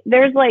truly,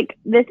 there's like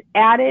this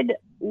added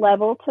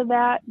level to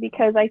that,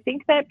 because I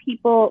think that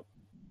people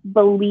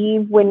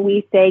believe when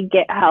we say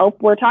get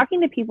help, we're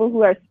talking to people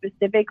who are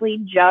specifically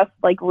just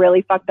like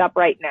really fucked up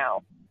right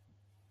now.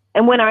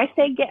 And when I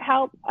say get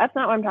help, that's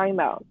not what I'm talking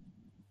about.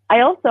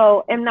 I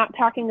also am not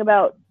talking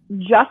about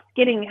just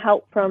getting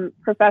help from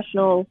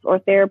professionals or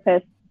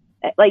therapists.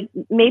 Like,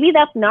 maybe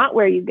that's not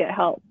where you get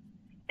help.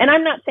 And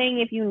I'm not saying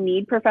if you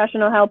need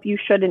professional help, you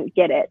shouldn't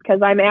get it,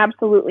 because I'm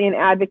absolutely an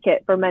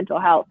advocate for mental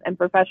health and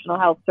professional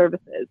health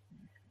services.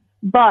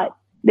 But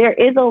there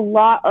is a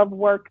lot of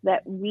work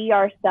that we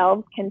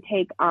ourselves can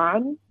take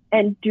on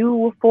and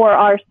do for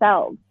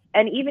ourselves.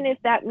 And even if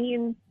that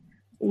means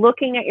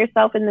looking at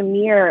yourself in the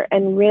mirror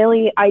and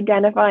really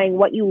identifying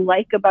what you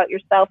like about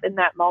yourself in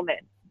that moment.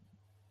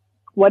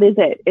 What is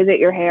it? Is it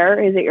your hair?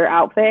 Is it your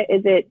outfit?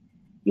 Is it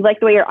you like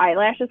the way your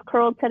eyelashes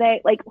curled today?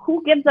 Like,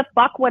 who gives a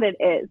fuck what it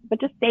is? But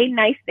just say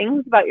nice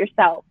things about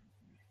yourself.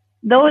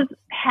 Those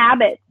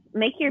habits,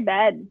 make your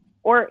bed.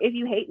 Or if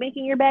you hate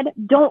making your bed,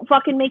 don't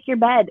fucking make your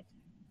bed.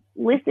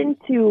 Listen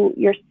to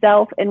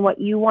yourself and what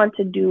you want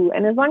to do.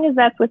 And as long as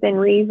that's within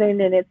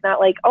reason and it's not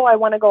like, oh, I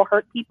want to go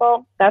hurt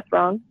people, that's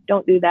wrong.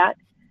 Don't do that.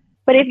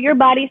 But if your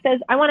body says,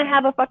 I want to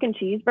have a fucking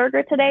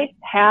cheeseburger today,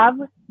 have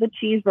the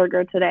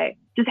cheeseburger today.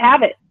 Just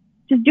have it.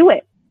 Just do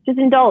it. Just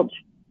indulge.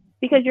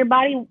 Because your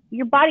body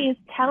is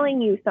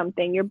telling you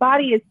something. Your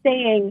body is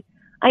saying,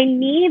 I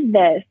need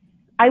this.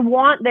 I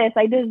want this.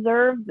 I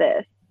deserve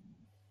this.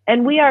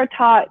 And we are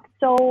taught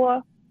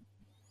so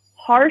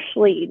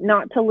harshly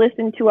not to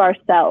listen to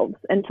ourselves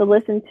and to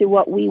listen to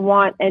what we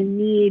want and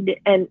need.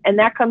 And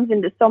that comes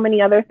into so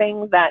many other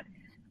things that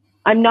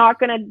I'm not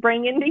going to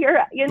bring into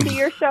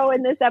your show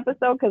in this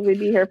episode, because we'd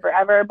be here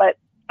forever. But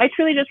I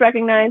truly just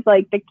recognize,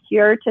 like, the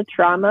cure to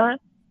trauma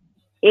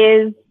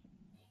is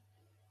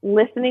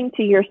listening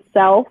to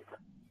yourself.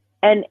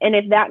 And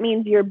if that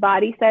means your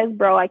body says,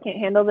 bro, I can't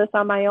handle this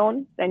on my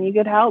own, then you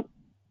get help.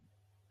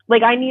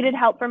 Like, I needed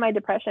help for my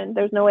depression.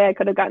 There's no way I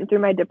could have gotten through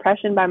my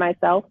depression by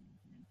myself.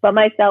 But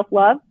my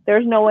self-love,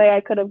 there's no way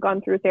I could have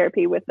gone through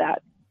therapy with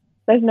that.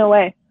 There's no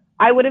way.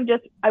 I would have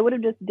just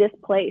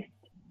displaced.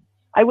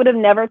 I would have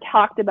never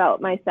talked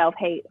about my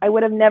self-hate. I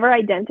would have never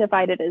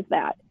identified it as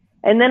that.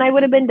 And then I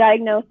would have been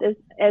diagnosed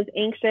as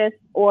anxious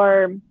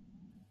or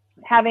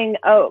having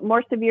a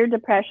more severe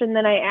depression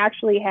than I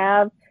actually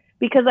have,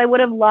 because I would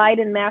have lied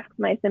and masked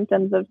my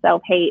symptoms of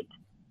self-hate.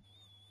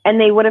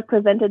 And they would have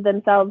presented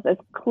themselves as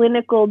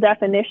clinical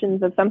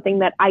definitions of something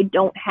that I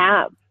don't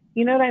have.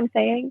 You know what I'm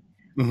saying?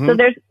 Mm-hmm. So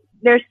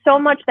there's so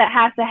much that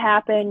has to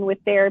happen with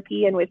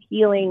therapy and with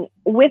healing,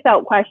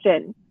 without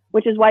question,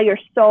 which is why you're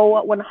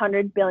so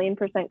 100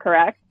 billion%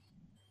 correct.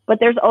 But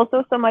there's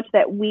also so much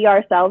that we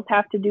ourselves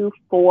have to do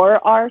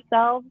for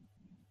ourselves.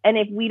 And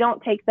if we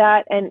don't take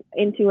that and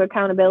into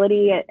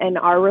accountability and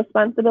our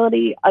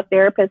responsibility, a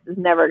therapist is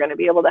never going to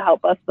be able to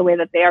help us the way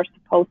that they are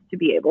supposed to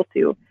be able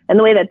to, and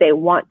the way that they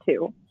want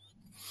to.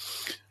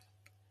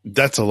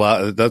 That's a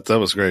lot. That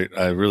was great.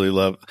 I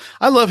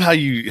love how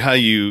you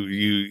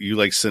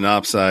like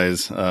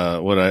synopsize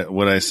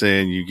what I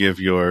say, and you give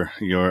your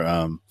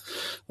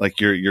like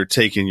you're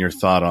taking your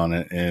thought on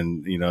it.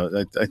 And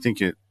I think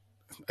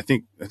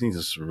this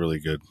is a really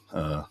good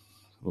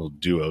little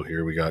duo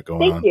here we got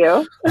going on. Thank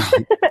you.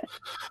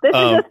 This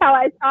is just how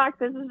I talk.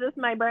 This is just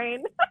my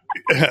brain.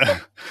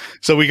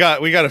 So we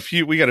got a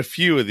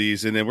few of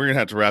these, and then we're gonna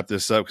have to wrap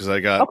this up, because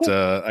I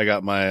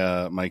got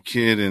my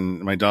kid and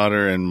my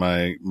daughter and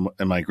my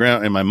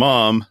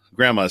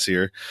grandma's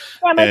here.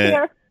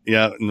 Here.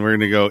 Yeah, and we're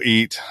gonna go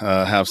eat,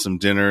 have some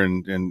dinner,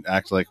 and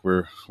act like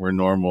we're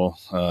normal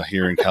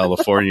here in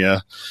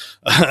California.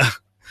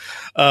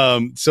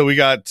 So we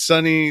got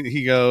Sonny.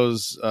 He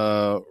goes,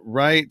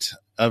 right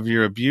of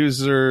your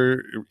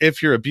abuser.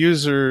 If your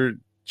abuser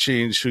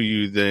change who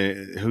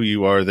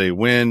you are, they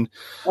win.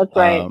 That's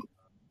right.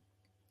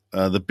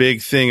 The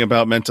big thing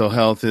about mental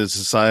health is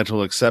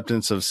societal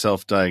acceptance of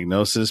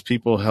self-diagnosis.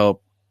 People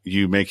help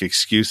you make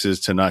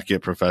excuses to not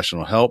get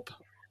professional help.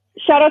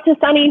 Shout out to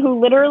Sonny, who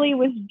literally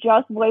was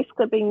just voice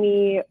clipping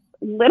me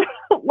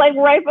like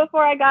right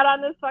before I got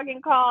on this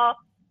fucking call.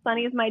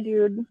 Sonny's my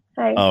dude.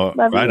 Hey,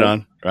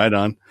 right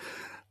on.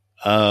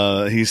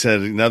 He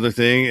said another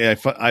thing.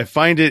 I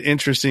find it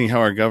interesting how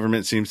our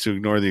government seems to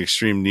ignore the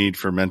extreme need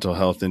for mental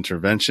health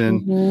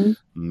intervention.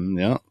 Mm-hmm.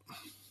 Yeah.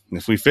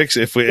 If we fix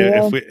if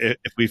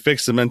we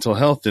fix the mental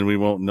health, then we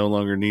won't no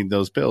longer need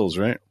those pills,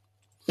 right?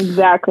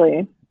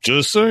 Exactly.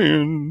 Just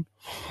saying.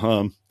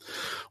 And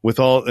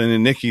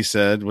then Nikki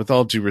said, with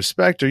all due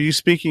respect, are you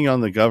speaking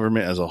on the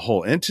government as a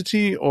whole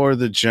entity or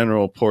the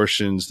general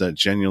portions that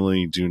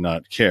genuinely do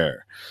not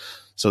care?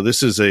 So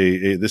this is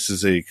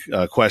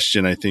a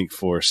question, I think,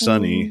 for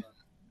Sunny.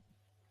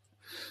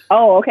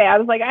 Oh, okay. I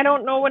was like, I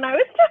don't know when I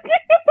was talking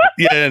about.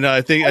 Yeah, no,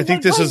 I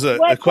think this is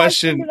a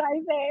question. Did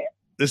I say?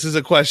 This is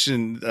a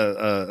question,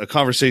 a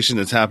conversation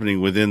that's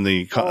happening within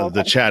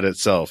the chat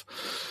itself.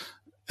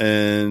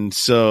 And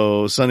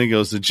so Sunny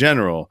goes, the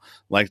general,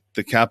 like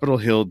the Capitol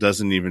Hill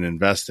doesn't even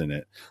invest in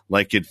it,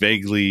 like it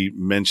vaguely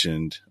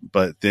mentioned,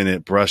 but then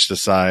it brushed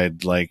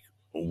aside, like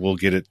we'll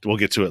get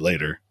to it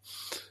later.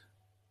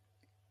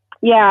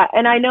 Yeah,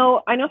 and I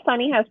know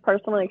Sunny has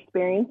personal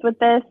experience with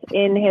this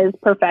in his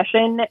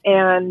profession,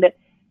 and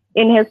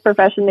in his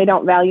profession they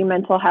don't value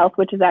mental health,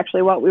 which is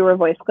actually what we were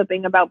voice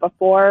clipping about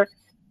before.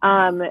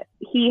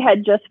 He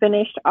had just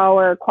finished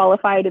our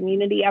qualified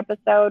immunity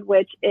episode,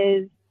 which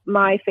is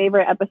my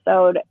favorite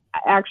episode.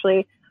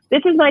 Actually,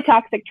 this is my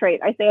toxic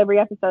trait. I say every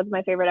episode is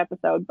my favorite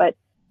episode, but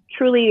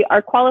truly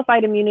our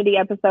qualified immunity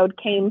episode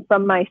came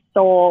from my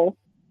soul,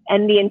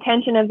 and the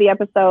intention of the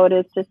episode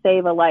is to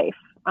save a life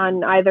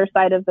on either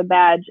side of the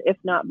badge, if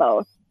not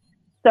both.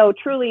 So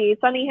truly,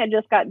 Sunny had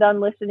just got done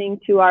listening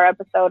to our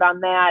episode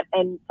on that,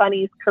 and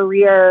Sunny's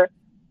career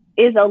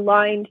is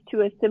aligned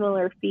to a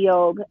similar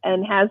field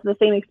and has the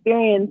same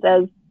experience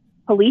as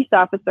police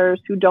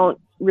officers who don't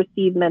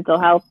receive mental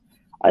health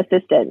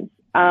assistance.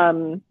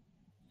 And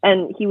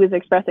he was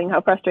expressing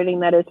how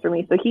frustrating that is for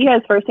me. So he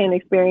has firsthand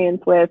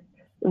experience with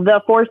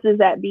the forces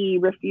that be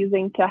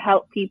refusing to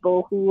help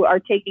people who are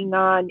taking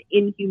on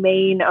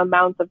inhumane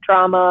amounts of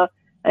trauma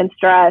and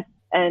stress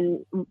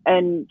and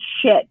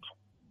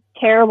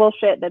terrible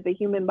shit that the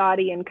human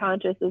body and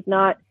conscious is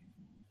not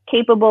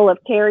capable of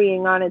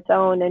carrying on its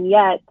own. And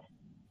yet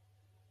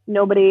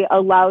nobody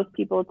allows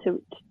people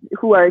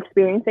who are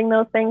experiencing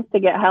those things to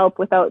get help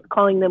without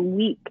calling them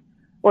weak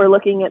or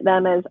looking at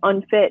them as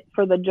unfit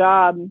for the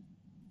job.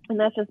 And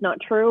that's just not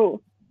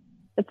true.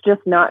 It's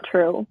just not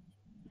true.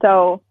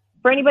 So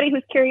for anybody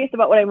who's curious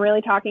about what I'm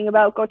really talking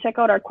about, go check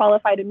out our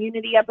qualified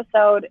immunity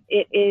episode.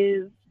 It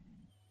is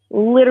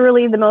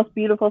literally the most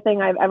beautiful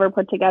thing I've ever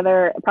put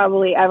together,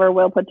 probably ever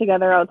will put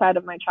together outside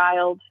of my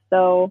child.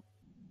 So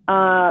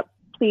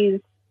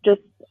please,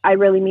 I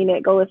really mean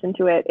it. Go listen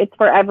to it. It's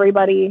for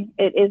everybody.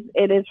 It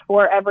is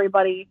for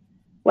everybody.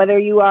 Whether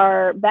you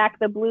are Back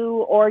the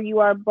Blue or you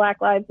are Black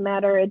Lives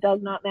Matter, it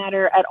does not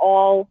matter at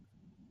all.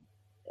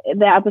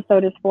 The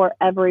episode is for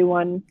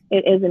everyone.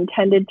 It is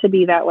intended to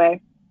be that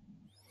way.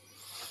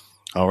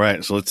 All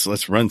right, so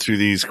let's run through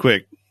these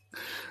quick.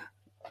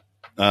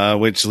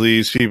 Which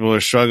leaves people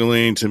are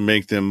struggling to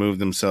make them move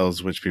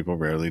themselves, which people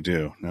rarely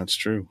do. That's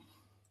true.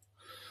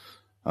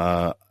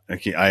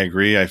 I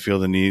agree. I feel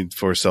the need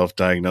for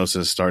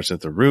self-diagnosis starts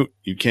at the root.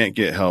 You can't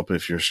get help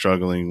if you're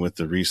struggling with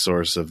the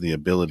resource of the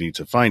ability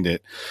to find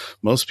it.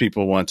 Most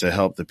people want to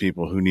help the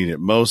people who need it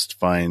most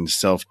find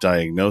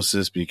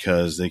self-diagnosis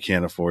because they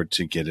can't afford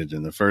to get it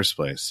in the first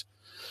place.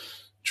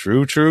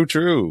 True, true,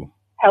 true.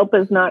 Help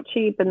is not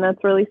cheap, and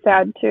that's really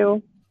sad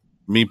too.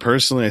 Me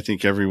personally, I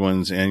think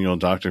everyone's annual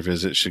doctor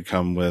visit should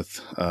come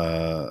with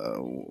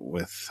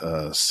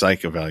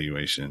psych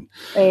evaluation.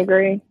 I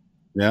agree.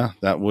 Yeah,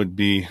 that would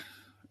be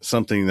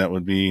something that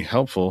would be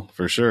helpful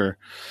for sure.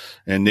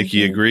 And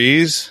Nikki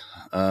agrees.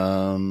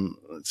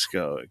 Let's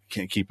go.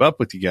 Can't keep up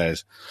with you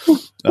guys.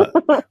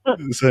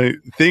 So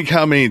think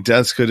how many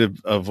deaths could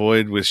have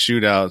avoided with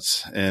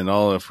shootouts and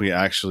all if we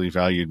actually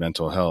valued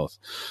mental health.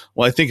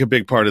 Well, I think a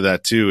big part of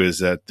that too is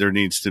that there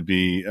needs to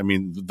be,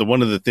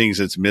 one of the things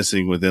that's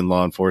missing within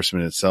law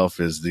enforcement itself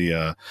is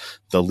the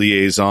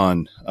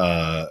liaison,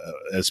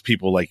 as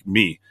people like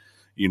me,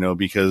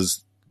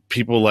 because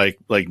people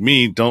like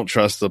me don't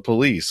trust the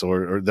police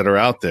or that are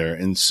out there.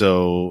 And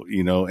so,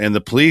 and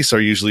the police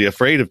are usually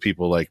afraid of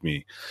people like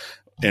me.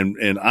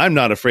 And I'm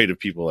not afraid of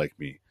people like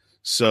me.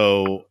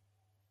 So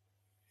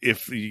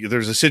if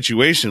there's a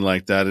situation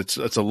like that, it's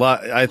a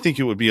lot. I think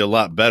it would be a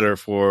lot better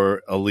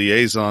for a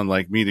liaison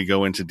like me to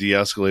go in to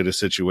de-escalate a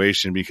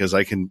situation because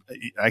I can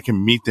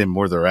meet them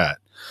where they're at.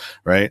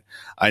 Right.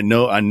 I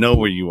know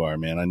where you are,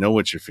 man. I know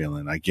what you're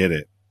feeling. I get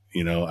it.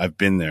 I've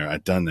been there.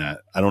 I've done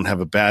that. I don't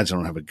have a badge. I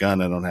don't have a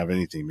gun. I don't have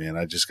anything, man.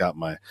 I just got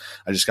my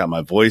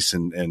voice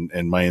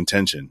and my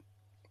intention.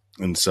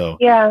 And so,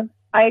 yeah.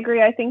 I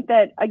agree. I think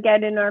that,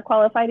 again, in our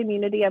qualified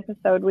immunity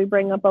episode, we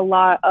bring up a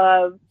lot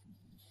of,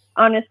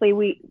 honestly,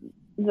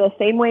 the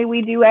same way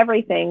we do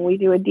everything. We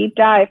do a deep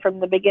dive from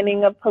the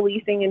beginning of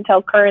policing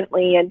until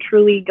currently and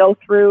truly go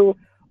through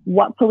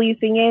what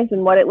policing is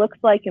and what it looks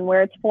like and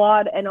where it's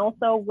flawed and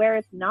also where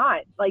it's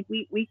not. Like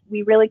we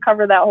really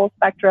cover that whole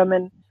spectrum.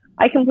 And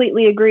I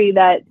completely agree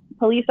that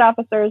police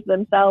officers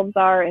themselves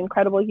are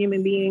incredible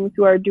human beings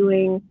who are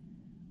doing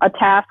a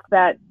task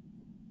that,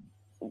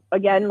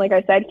 again, like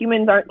I said,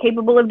 humans aren't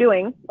capable of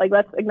doing. Like,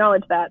 let's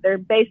acknowledge that. They're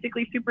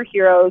basically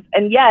superheroes.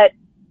 And yet,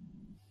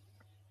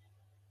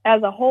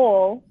 as a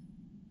whole,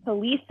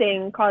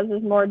 policing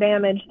causes more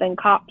damage than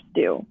cops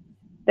do.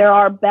 There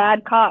are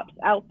bad cops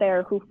out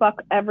there who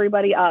fuck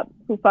everybody up,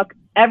 who fuck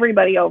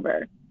everybody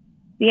over.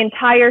 The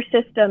entire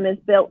system is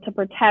built to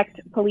protect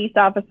police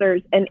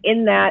officers, and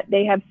in that,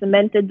 they have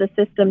cemented the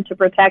system to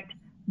protect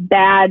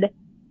bad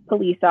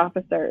police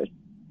officers,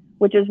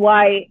 which is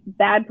why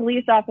bad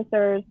police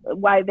officers,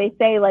 why they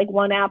say like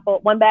one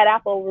bad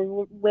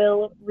apple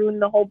will ruin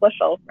the whole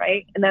bushel,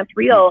 right? And that's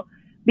real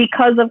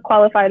because of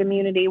qualified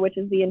immunity, which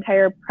is the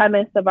entire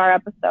premise of our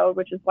episode,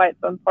 which is why it's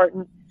so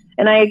important.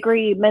 And I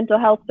agree, mental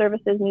health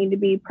services need to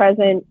be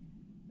present.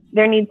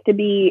 There needs to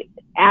be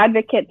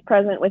advocates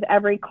present with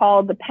every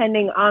call,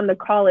 depending on the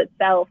call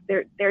itself.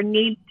 There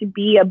needs to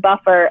be a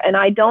buffer. And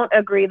I don't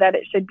agree that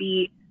it should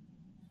be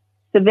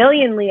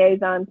civilian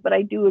liaisons, but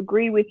I do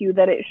agree with you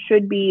that it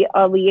should be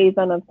a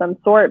liaison of some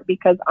sort,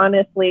 because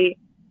honestly,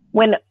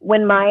 when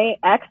my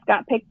ex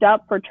got picked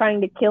up for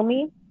trying to kill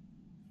me,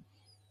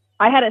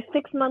 I had a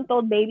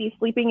 6-month-old baby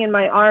sleeping in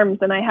my arms,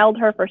 and I held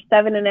her for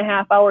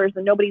 7.5 hours,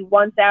 and nobody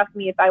once asked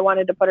me if I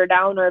wanted to put her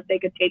down or if they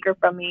could take her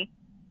from me.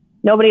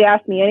 Nobody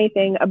asked me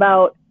anything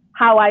about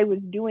how I was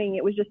doing.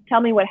 It was just,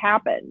 tell me what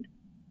happened.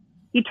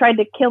 He tried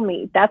to kill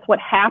me. That's what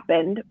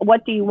happened.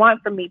 What do you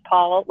want from me,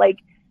 Paul? Like,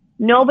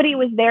 nobody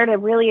was there to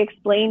really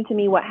explain to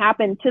me what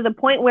happened, to the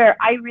point where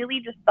I really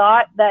just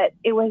thought that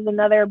it was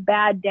another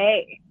bad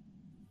day.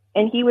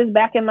 And he was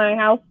back in my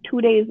house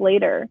 2 days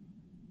later.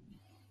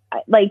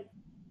 Like,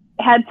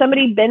 had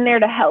somebody been there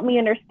to help me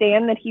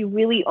understand that he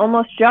really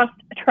almost just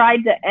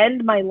tried to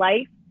end my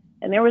life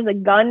and there was a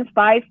gun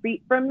 5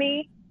 feet from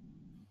me,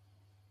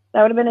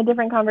 that would have been a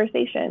different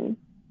conversation.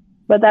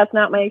 But that's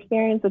not my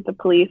experience with the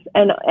police.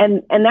 And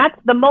that's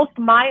the most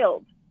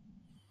mild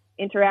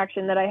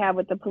interaction that I have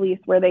with the police,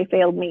 where they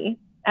failed me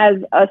as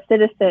a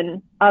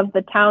citizen of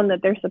the town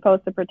that they're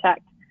supposed to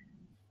protect.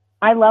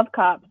 I love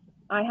cops.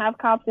 I have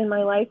cops in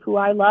my life who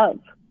I love.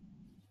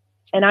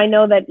 And I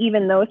know that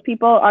even those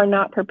people are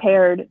not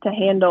prepared to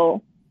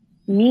handle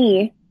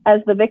me as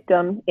the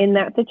victim in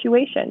that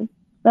situation.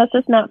 That's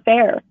just not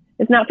fair.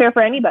 It's not fair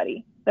for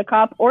anybody, the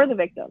cop or the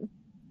victim.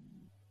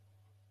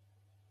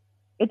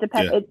 It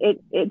depends. Yeah.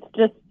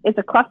 It's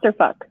a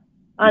clusterfuck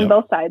on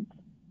both sides.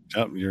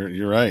 Yep,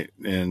 you're right.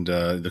 And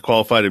the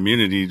qualified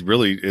immunity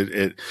really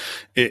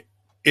it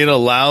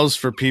allows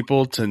for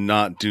people to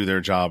not do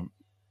their job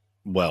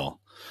well.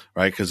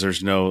 Right, because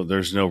there's no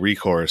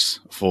recourse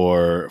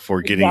for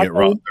getting it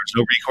wrong. There's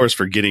no recourse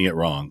for getting it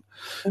wrong,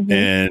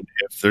 and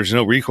if there's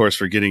no recourse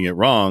for getting it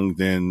wrong,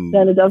 then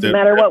it doesn't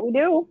matter what we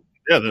do.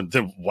 Yeah,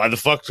 then why the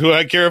fuck do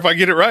I care if I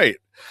get it right?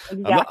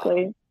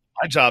 Exactly.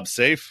 My job's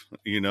safe.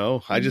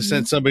 I just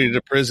sent somebody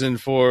to prison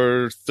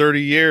for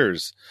 30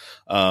 years.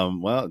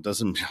 Well, it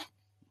doesn't.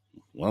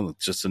 Well,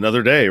 it's just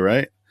another day,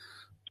 right?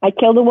 I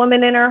killed a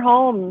woman in her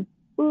home.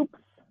 Oops.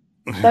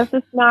 That's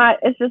just not.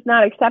 It's just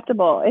not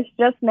acceptable. It's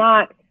just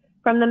not.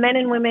 From the men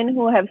and women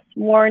who have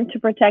sworn to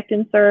protect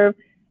and serve,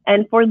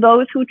 and for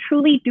those who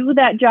truly do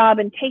that job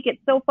and take it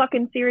so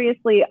fucking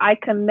seriously, I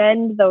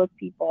commend those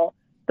people.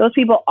 Those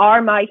people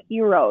are my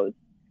heroes.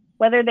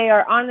 Whether they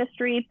are on the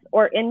streets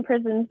or in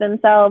prisons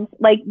themselves,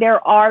 like,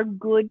 there are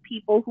good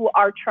people who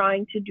are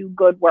trying to do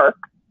good work,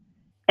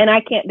 and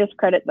I can't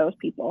discredit those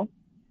people.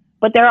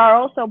 But there are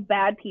also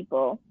bad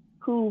people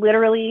who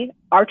literally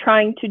are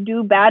trying to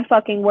do bad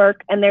fucking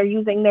work, and they're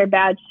using their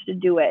badge to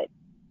do it.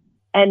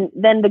 And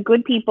then the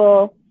good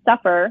people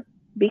suffer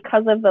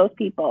because of those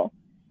people.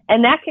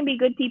 And that can be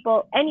good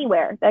people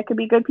anywhere. That could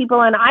be good people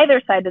on either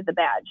side of the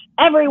badge.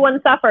 Everyone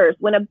suffers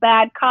when a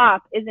bad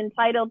cop is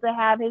entitled to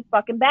have his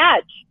fucking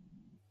badge.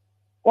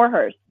 Or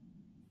hers.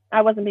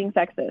 I wasn't being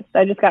sexist.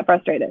 I just got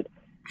frustrated.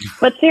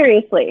 But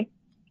seriously,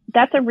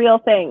 that's a real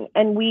thing.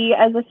 And we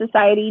as a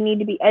society need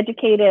to be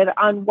educated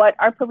on what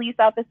our police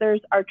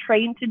officers are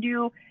trained to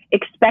do,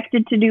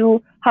 expected to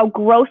do, how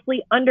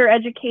grossly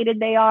undereducated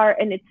they are.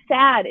 And it's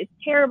sad. It's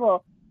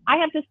terrible. I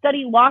have to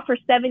study law for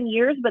 7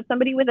 years, but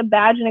somebody with a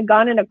badge and a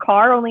gun in a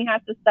car only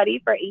has to study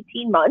for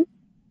 18 months.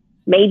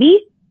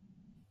 Maybe.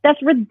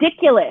 That's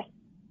ridiculous.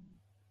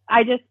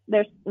 I'm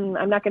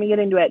not going to get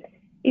into it.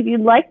 If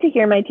you'd like to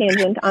hear my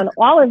tangent on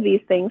all of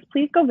these things,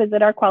 please go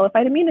visit our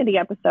qualified immunity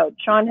episode.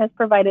 Sean has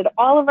provided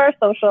all of our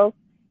socials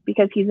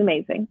because he's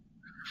amazing.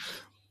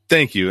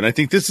 Thank you. And I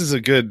think this is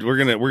a good, we're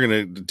going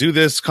to do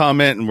this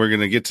comment, and we're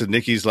going to get to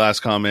Nikki's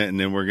last comment. And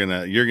then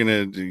you're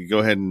going to go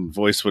ahead and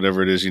voice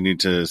whatever it is you need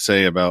to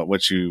say about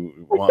what you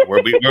want,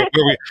 where we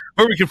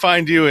can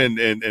find you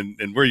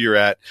and where you're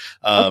at.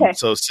 Okay.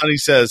 So Sunny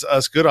says,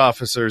 us good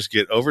officers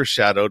get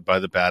overshadowed by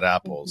the bad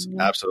apples. Mm-hmm.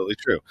 Absolutely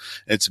true.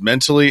 It's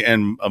mentally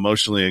and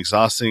emotionally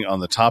exhausting on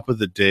the top of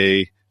the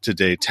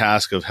day-to-day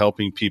task of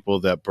helping people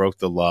that broke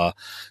the law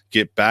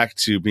get back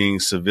to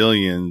being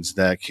civilians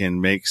that can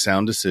make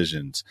sound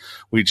decisions.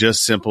 We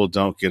just simply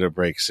don't get a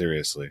break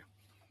seriously.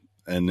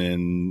 And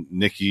then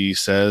Nikki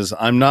says,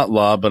 I'm not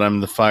law, but I'm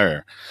the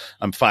fire.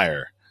 I'm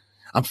fire.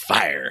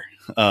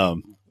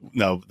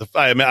 No,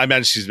 I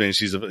imagine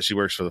she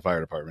works for the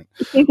fire department.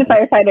 She's a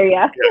firefighter,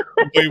 yeah.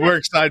 We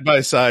work side by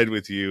side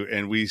with you,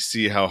 and we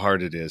see how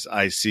hard it is.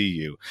 I see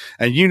you,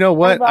 and you know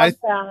what? I love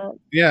that.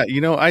 Yeah,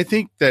 I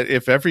think that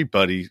if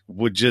everybody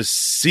would just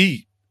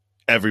see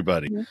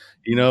everybody,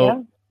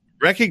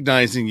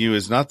 recognizing you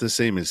is not the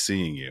same as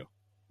seeing you.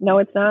 No,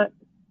 it's not.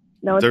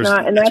 No, it's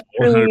not, and that's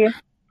truly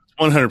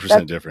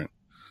 100% different.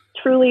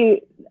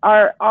 Truly,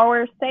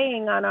 our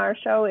saying on our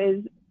show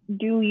is,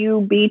 "Do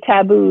you be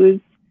taboos?"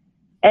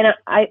 And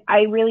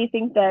I really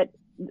think that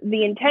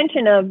the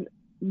intention of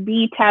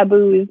be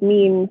taboos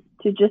means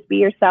to just be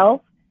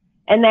yourself,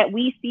 and that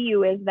we see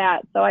you as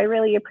that. So I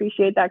really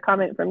appreciate that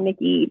comment from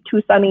Nikki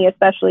to Sunny,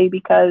 especially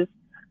because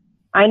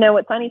I know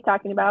what Sunny's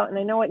talking about and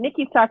I know what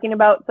Nikki's talking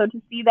about. So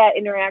to see that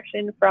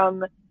interaction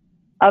from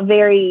a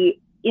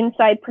very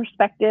inside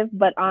perspective,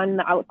 but on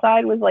the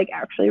outside, was like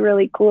actually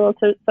really cool.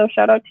 So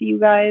shout out to you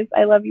guys.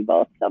 I love you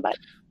both so much.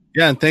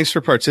 Yeah, and thanks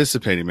for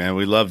participating, man.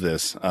 We love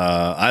this.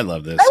 I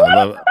love this.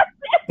 Oh,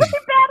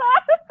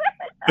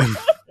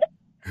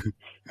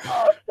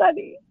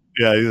 Sunny.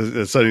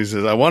 Yeah, Sunny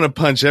says, I want to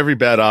punch every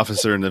bad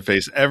officer in the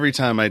face. Every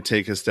time I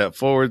take a step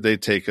forward, they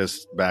take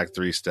us back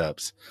 3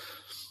 steps.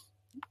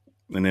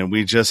 And then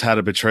we just had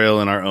a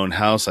betrayal in our own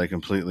house. I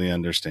completely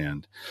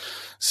understand.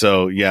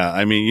 So yeah,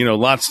 I mean,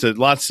 lots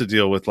to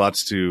deal with,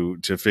 lots to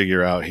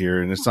figure out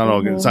here, and it's not all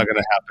it's not going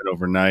to happen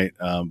overnight.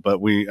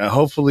 But we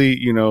hopefully,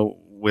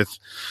 with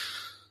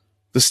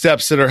the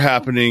steps that are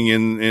happening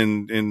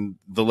in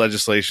the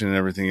legislation and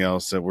everything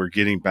else, that we're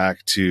getting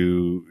back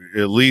to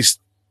at least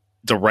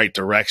the right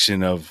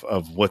direction of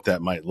what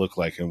that might look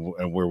like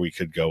and where we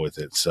could go with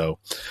it. So,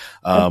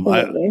 I'm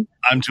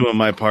doing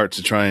my part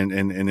to try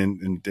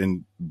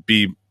and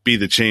be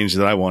the change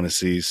that I want to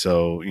see.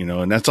 So,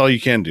 and that's all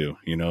you can do.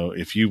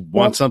 If you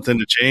want something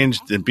to change,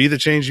 then be the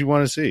change you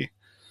want to see.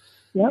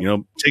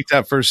 Yep. Take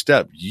that first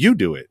step. You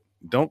do it.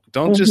 Don't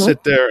just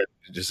sit there and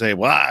just say,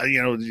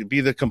 well,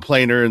 be the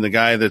complainer and the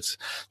guy that's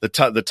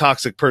the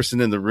toxic person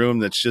in the room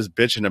that's just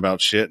bitching about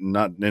shit and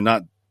not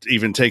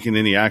even taking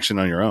any action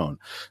on your own.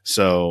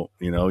 So,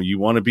 you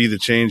want to be the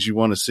change you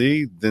want to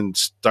see, then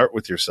start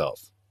with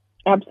yourself.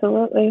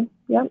 Absolutely.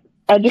 Yep.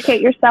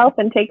 Educate yourself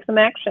and take some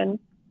action.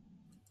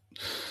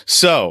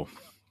 So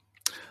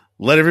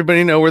let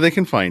everybody know where they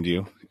can find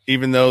you,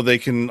 even though they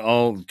can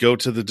all go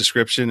to the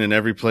description and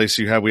every place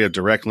we have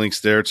direct links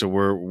there to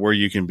where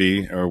you can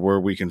be or where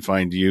we can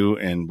find you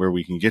and where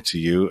we can get to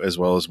you, as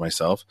well as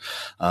myself.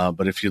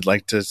 But if you'd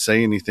like to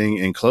say anything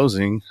in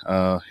closing,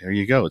 here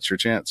you go. It's your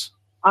chance.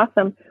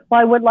 Awesome.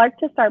 Well, I would like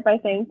to start by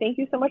saying thank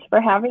you so much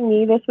for having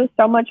me. This was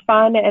so much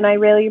fun, and I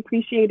really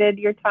appreciated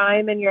your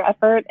time and your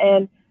effort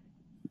and,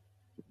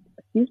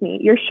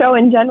 your show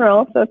in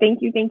general. So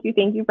thank you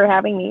for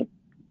having me.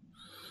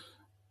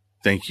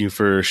 Thank you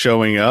for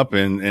showing up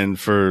and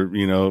for,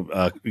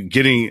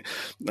 getting,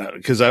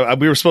 because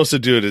we were supposed to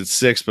do it at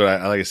 6,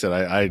 but like I said,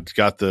 I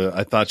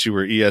thought you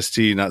were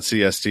EST, not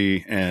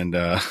CST. And,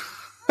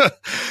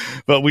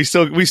 but we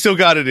still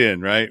got it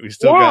in, right? We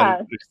still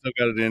got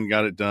it in,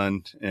 got it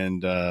done.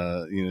 And,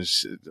 love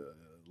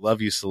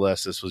you,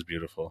 Celeste. This was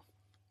beautiful.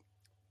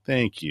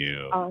 Thank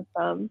you.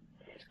 Awesome.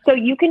 So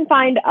you can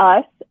find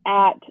us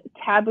at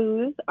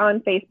Taboos on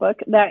Facebook.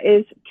 That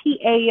is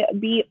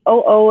TABOOZE.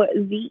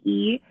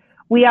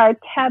 We are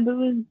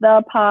Taboos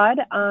the Pod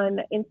on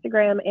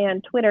Instagram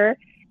and Twitter.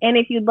 And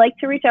if you'd like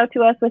to reach out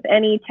to us with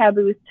any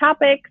taboos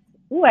topics,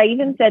 I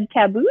even said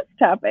taboos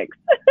topics.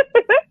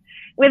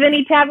 With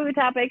any taboo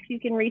topics, you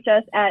can reach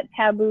us at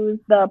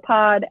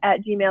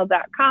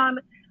taboosthepod@gmail.com.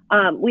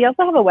 We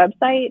also have a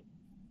website.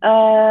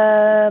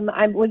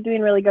 I was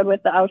doing really good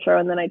with the outro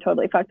and then I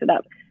totally fucked it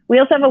up. We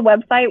also have a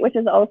website, which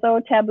is also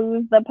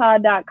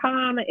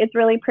taboosthepod.com. It's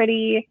really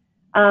pretty.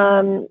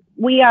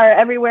 We are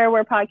everywhere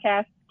where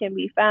podcasts can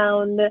be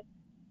found.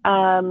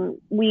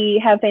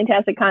 We have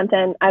fantastic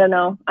content. I don't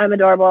know. I'm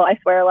adorable. I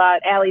swear a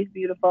lot. Allie's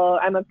beautiful.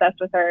 I'm obsessed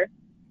with her.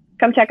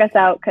 Come check us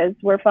out because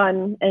we're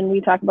fun and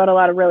we talk about a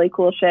lot of really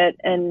cool shit.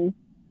 And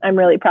I'm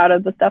really proud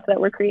of the stuff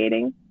that we're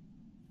creating.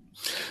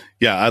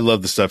 Yeah, I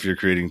love the stuff you're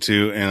creating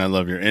too, and I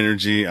love your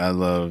energy. I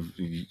love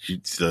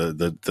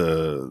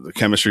the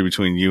chemistry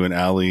between you and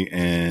Allie,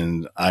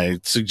 and I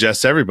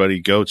suggest everybody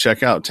go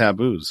check out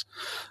Taboos.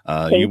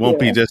 You won't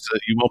be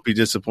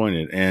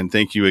disappointed. And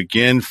thank you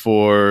again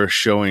for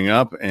showing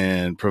up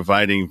and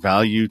providing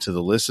value to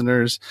the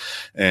listeners.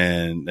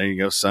 And there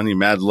you go, Sunny.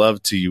 Mad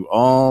love to you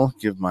all.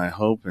 Give my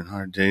hope and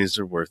hard days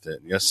are worth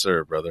it. Yes,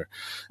 sir, brother.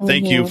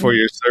 Thank you for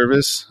your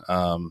service.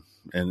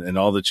 And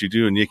all that you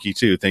do, and Nikki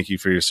too. Thank you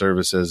for your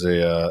service as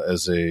a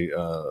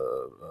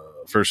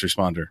first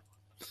responder.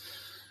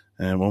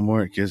 And one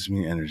more, it gives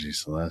me energy,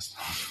 Celeste.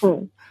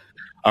 All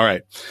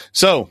right,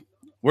 so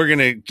we're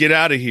gonna get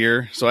out of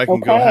here so I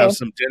can go have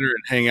some dinner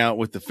and hang out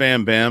with the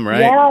fam bam.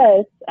 Right?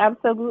 Yes,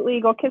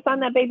 absolutely. Go kiss on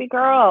that baby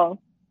girl.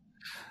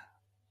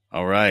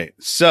 All right.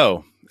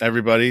 So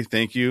everybody,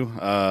 thank you.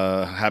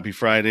 Happy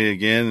Friday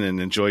again,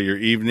 and enjoy your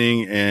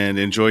evening and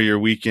enjoy your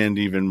weekend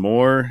even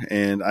more.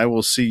 And I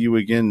will see you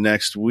again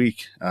next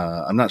week.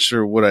 I'm not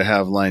sure what I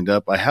have lined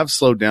up. I have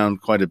slowed down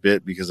quite a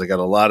bit because I got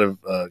a lot of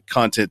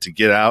content to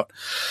get out.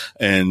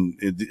 And,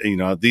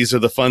 these are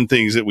the fun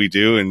things that we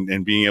do,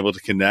 and being able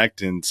to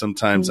connect. And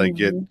sometimes I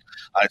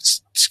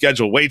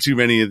schedule way too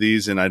many of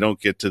these and I don't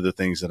get to the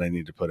things that I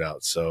need to put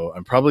out. So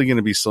I'm probably going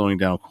to be slowing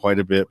down quite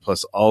a bit,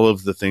 plus all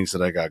of the things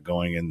that I got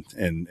going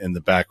in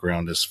the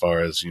background as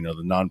far as, the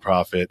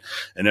nonprofit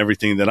and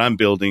everything that I'm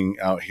building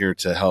out here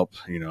to help,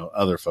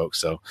 other folks.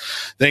 So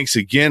thanks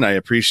again. I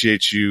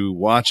appreciate you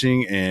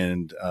watching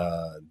and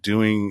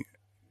doing,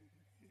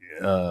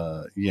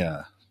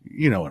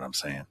 you know what I'm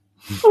saying.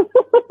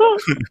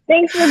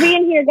 Thanks for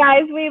being here,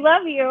 guys. We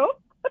love you.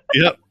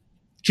 Yep.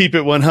 Keep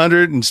it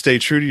 100 and stay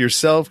true to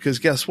yourself, because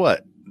guess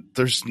what?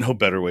 There's no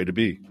better way to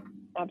be.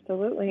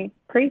 Absolutely.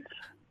 Preach.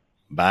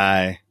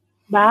 Bye.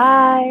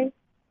 Bye.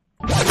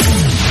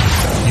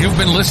 You've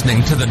been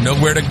listening to the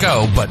Nowhere to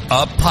Go But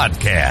Up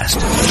podcast.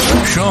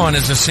 Sean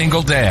is a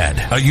single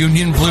dad, a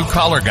union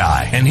blue-collar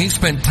guy, and he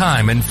spent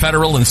time in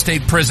federal and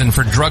state prison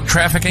for drug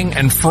trafficking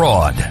and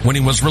fraud. When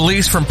he was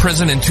released from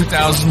prison in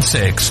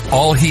 2006,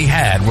 all he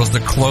had was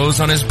the clothes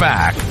on his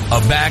back, a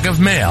bag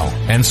of mail,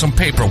 and some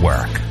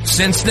paperwork.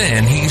 Since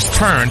then, he's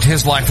turned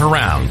his life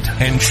around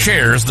and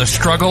shares the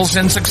struggles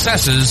and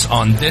successes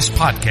on this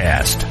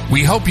podcast.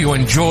 We hope you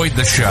enjoyed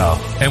the show,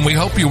 and we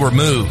hope you were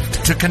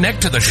moved. To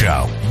connect to the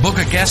show, book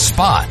a guest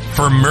spot.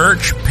 For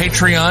merch,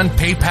 Patreon,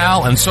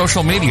 PayPal, and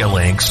social media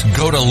links,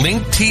 go to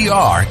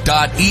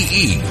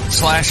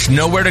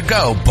linktr.ee/nowhere to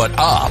go but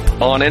up.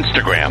 On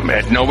Instagram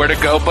at Nowhere to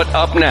Go But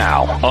Up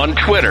Now. On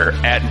Twitter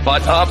at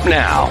But Up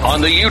Now.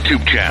 On the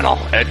YouTube channel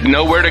at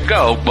Nowhere to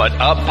Go But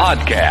Up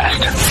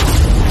Podcast.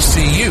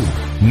 See you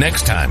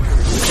next time.